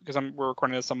tomorrow because we're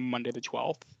recording this on Monday the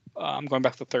 12th. I'm going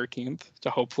back the 13th to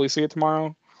hopefully see it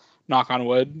tomorrow. Knock on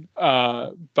wood.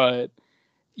 But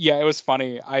yeah, it was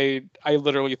funny. I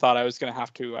literally thought I was gonna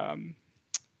have to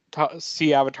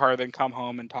see Avatar, then come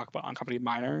home and talk about Unaccompanied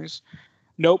Minors.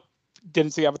 Nope,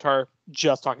 didn't see Avatar.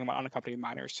 Just talking about Unaccompanied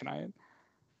Minors tonight.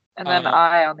 And then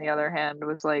I, on the other hand,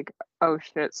 was like, oh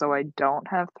shit, so I don't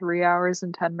have 3 hours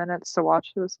and 10 minutes to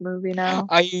watch this movie now?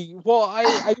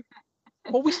 Well,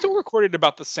 we still recorded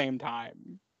about the same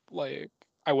time. Like,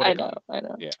 I would have gone. I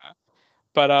know. Yeah.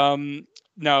 But,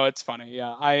 no, it's funny.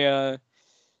 Yeah.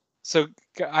 So,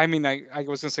 I mean, I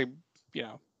was going to say,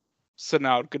 sitting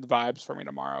out good vibes for me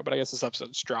tomorrow, but I guess this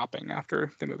episode's dropping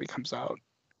after the movie comes out.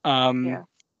 Yeah.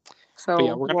 So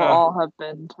yeah, we'll all have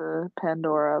been to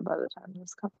Pandora by the time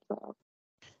this comes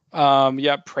out.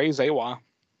 Yeah, praise Awa.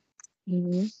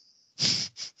 Mm-hmm.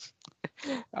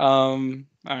 All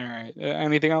right.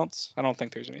 Anything else? I don't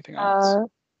think there's anything else.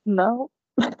 No.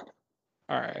 All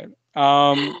right.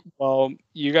 Well,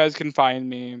 you guys can find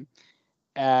me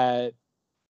at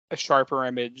a sharper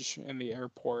image in the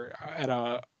airport at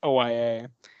a OIA,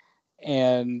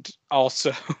 and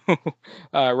also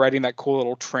riding that cool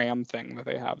little tram thing that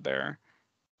they have there.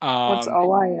 What's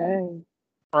OIA?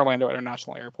 Orlando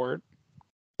International Airport.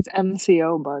 It's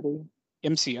MCO, buddy.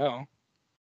 MCO.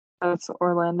 That's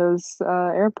Orlando's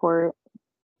airport.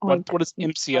 What does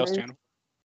MCO stand for?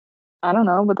 I don't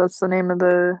know, but that's the name of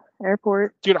the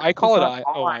airport. Dude, I call it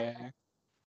OIA.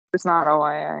 It's not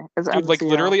OIA. It's Dude, MCO. like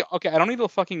literally, okay, I don't need a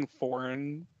fucking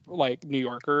foreign like New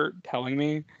Yorker telling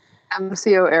me.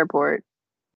 MCO airport.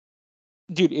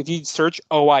 Dude, if you search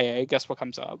OIA, guess what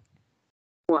comes up?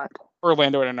 What?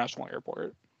 Orlando International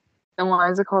Airport. And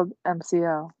why is it called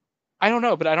MCO? I don't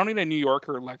know, but I don't need a New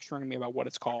Yorker lecturing me about what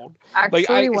it's called.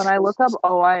 Actually, when I look up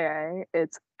OIA,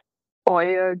 it's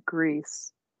Oya,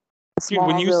 Greece. Dude,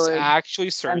 when you actually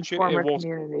search it, it will.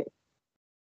 Community.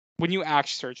 When you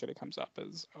actually search it, it comes up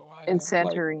as OIA. In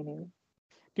Santorini.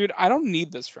 Dude, I don't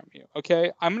need this from you,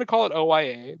 okay? I'm gonna call it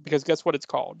OIA because guess what it's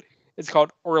called? It's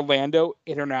called Orlando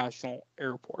International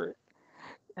Airport.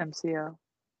 MCO.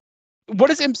 What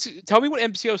is MCO? Tell me what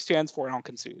MCO stands for and I'll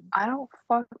concede. I don't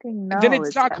fucking know. Then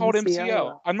it's not called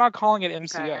MCO. I'm not calling it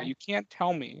MCO. Okay. You can't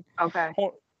tell me. Okay.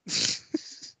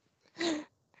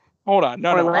 Hold on.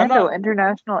 No, Orlando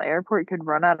International Airport could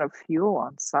run out of fuel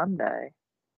on Sunday.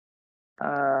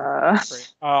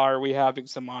 Are we having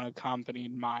some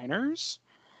unaccompanied minors?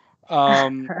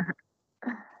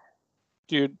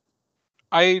 Dude,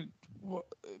 I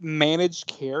managed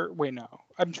care. Wait, no.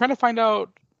 I'm trying to find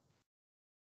out.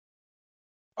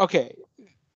 Okay.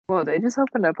 Well, they just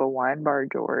opened up a wine bar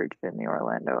George in the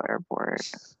Orlando airport.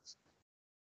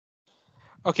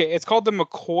 Okay, it's called the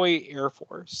McCoy Air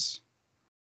Force.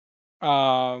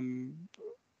 So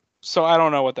I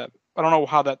don't know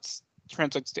how that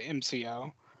translates to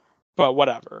MCO, but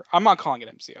whatever. I'm not calling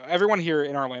it MCO. Everyone here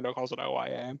in Orlando calls it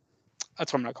OIA.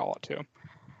 That's what I'm gonna call it too.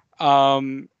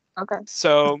 Okay.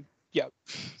 So yeah,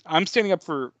 I'm standing up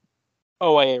for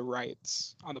OIA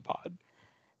rights on the pod,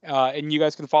 and you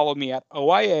guys can follow me at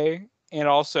OIA and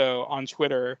also on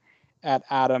Twitter at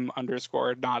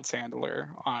Adam_not_Sandler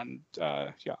on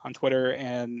Twitter,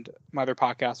 and my other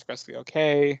podcast, Rest of the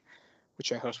OK,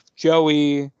 which I host with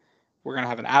Joey. We're gonna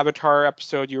have an Avatar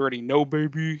episode. You already know,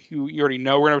 baby. You already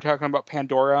know we're gonna be talking about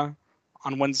Pandora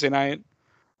on Wednesday night.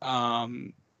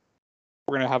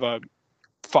 We're gonna have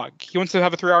he wants to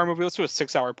have a 3-hour movie. Let's do a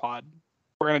 6-hour pod.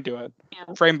 We're gonna do it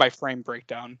frame by frame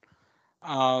breakdown.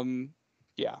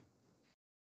 Yeah.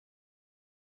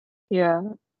 Yeah.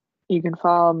 You can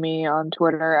follow me on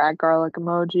Twitter at garlic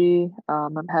emoji.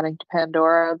 I'm heading to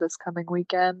Pandora this coming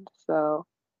weekend, so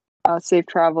safe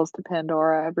travels to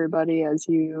Pandora, everybody, as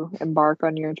you embark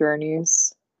on your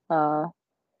journeys. And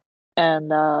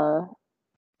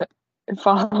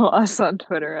follow us on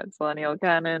Twitter at Zillennial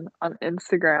Canon, on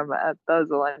Instagram at the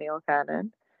Zillennial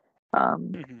Canon.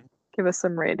 Give us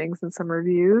some ratings and some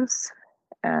reviews,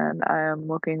 and I am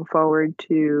looking forward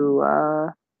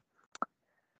to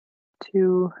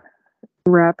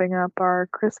wrapping up our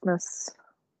Christmas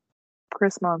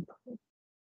month.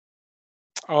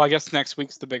 Oh, I guess next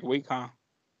week's the big week, huh?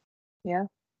 Yeah.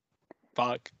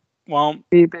 Fuck. Well,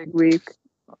 be a big week.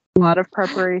 A lot of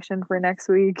preparation for next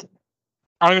week.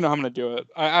 I don't even know how I'm gonna do it.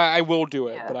 I will do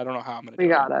it, but I don't know how I'm gonna do it.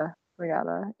 We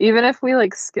gotta. Even if we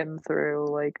like skim through,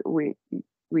 like we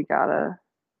gotta.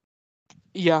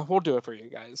 Yeah, we'll do it for you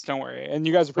guys. Don't worry. And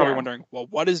you guys are probably wondering, well,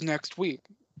 what is next week?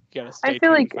 You gotta stay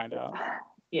tuned to find out.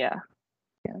 Yeah.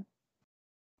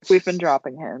 We've been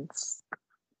dropping hints,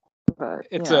 but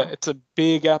it's a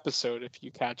big episode if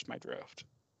you catch my drift.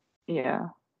 Yeah.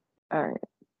 All right.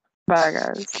 Bye,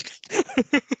 guys.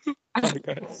 Bye,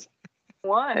 guys.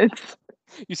 What?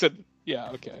 You said, yeah,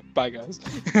 okay. Bye, guys.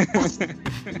 I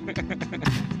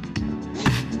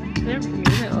didn't mean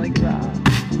it like that.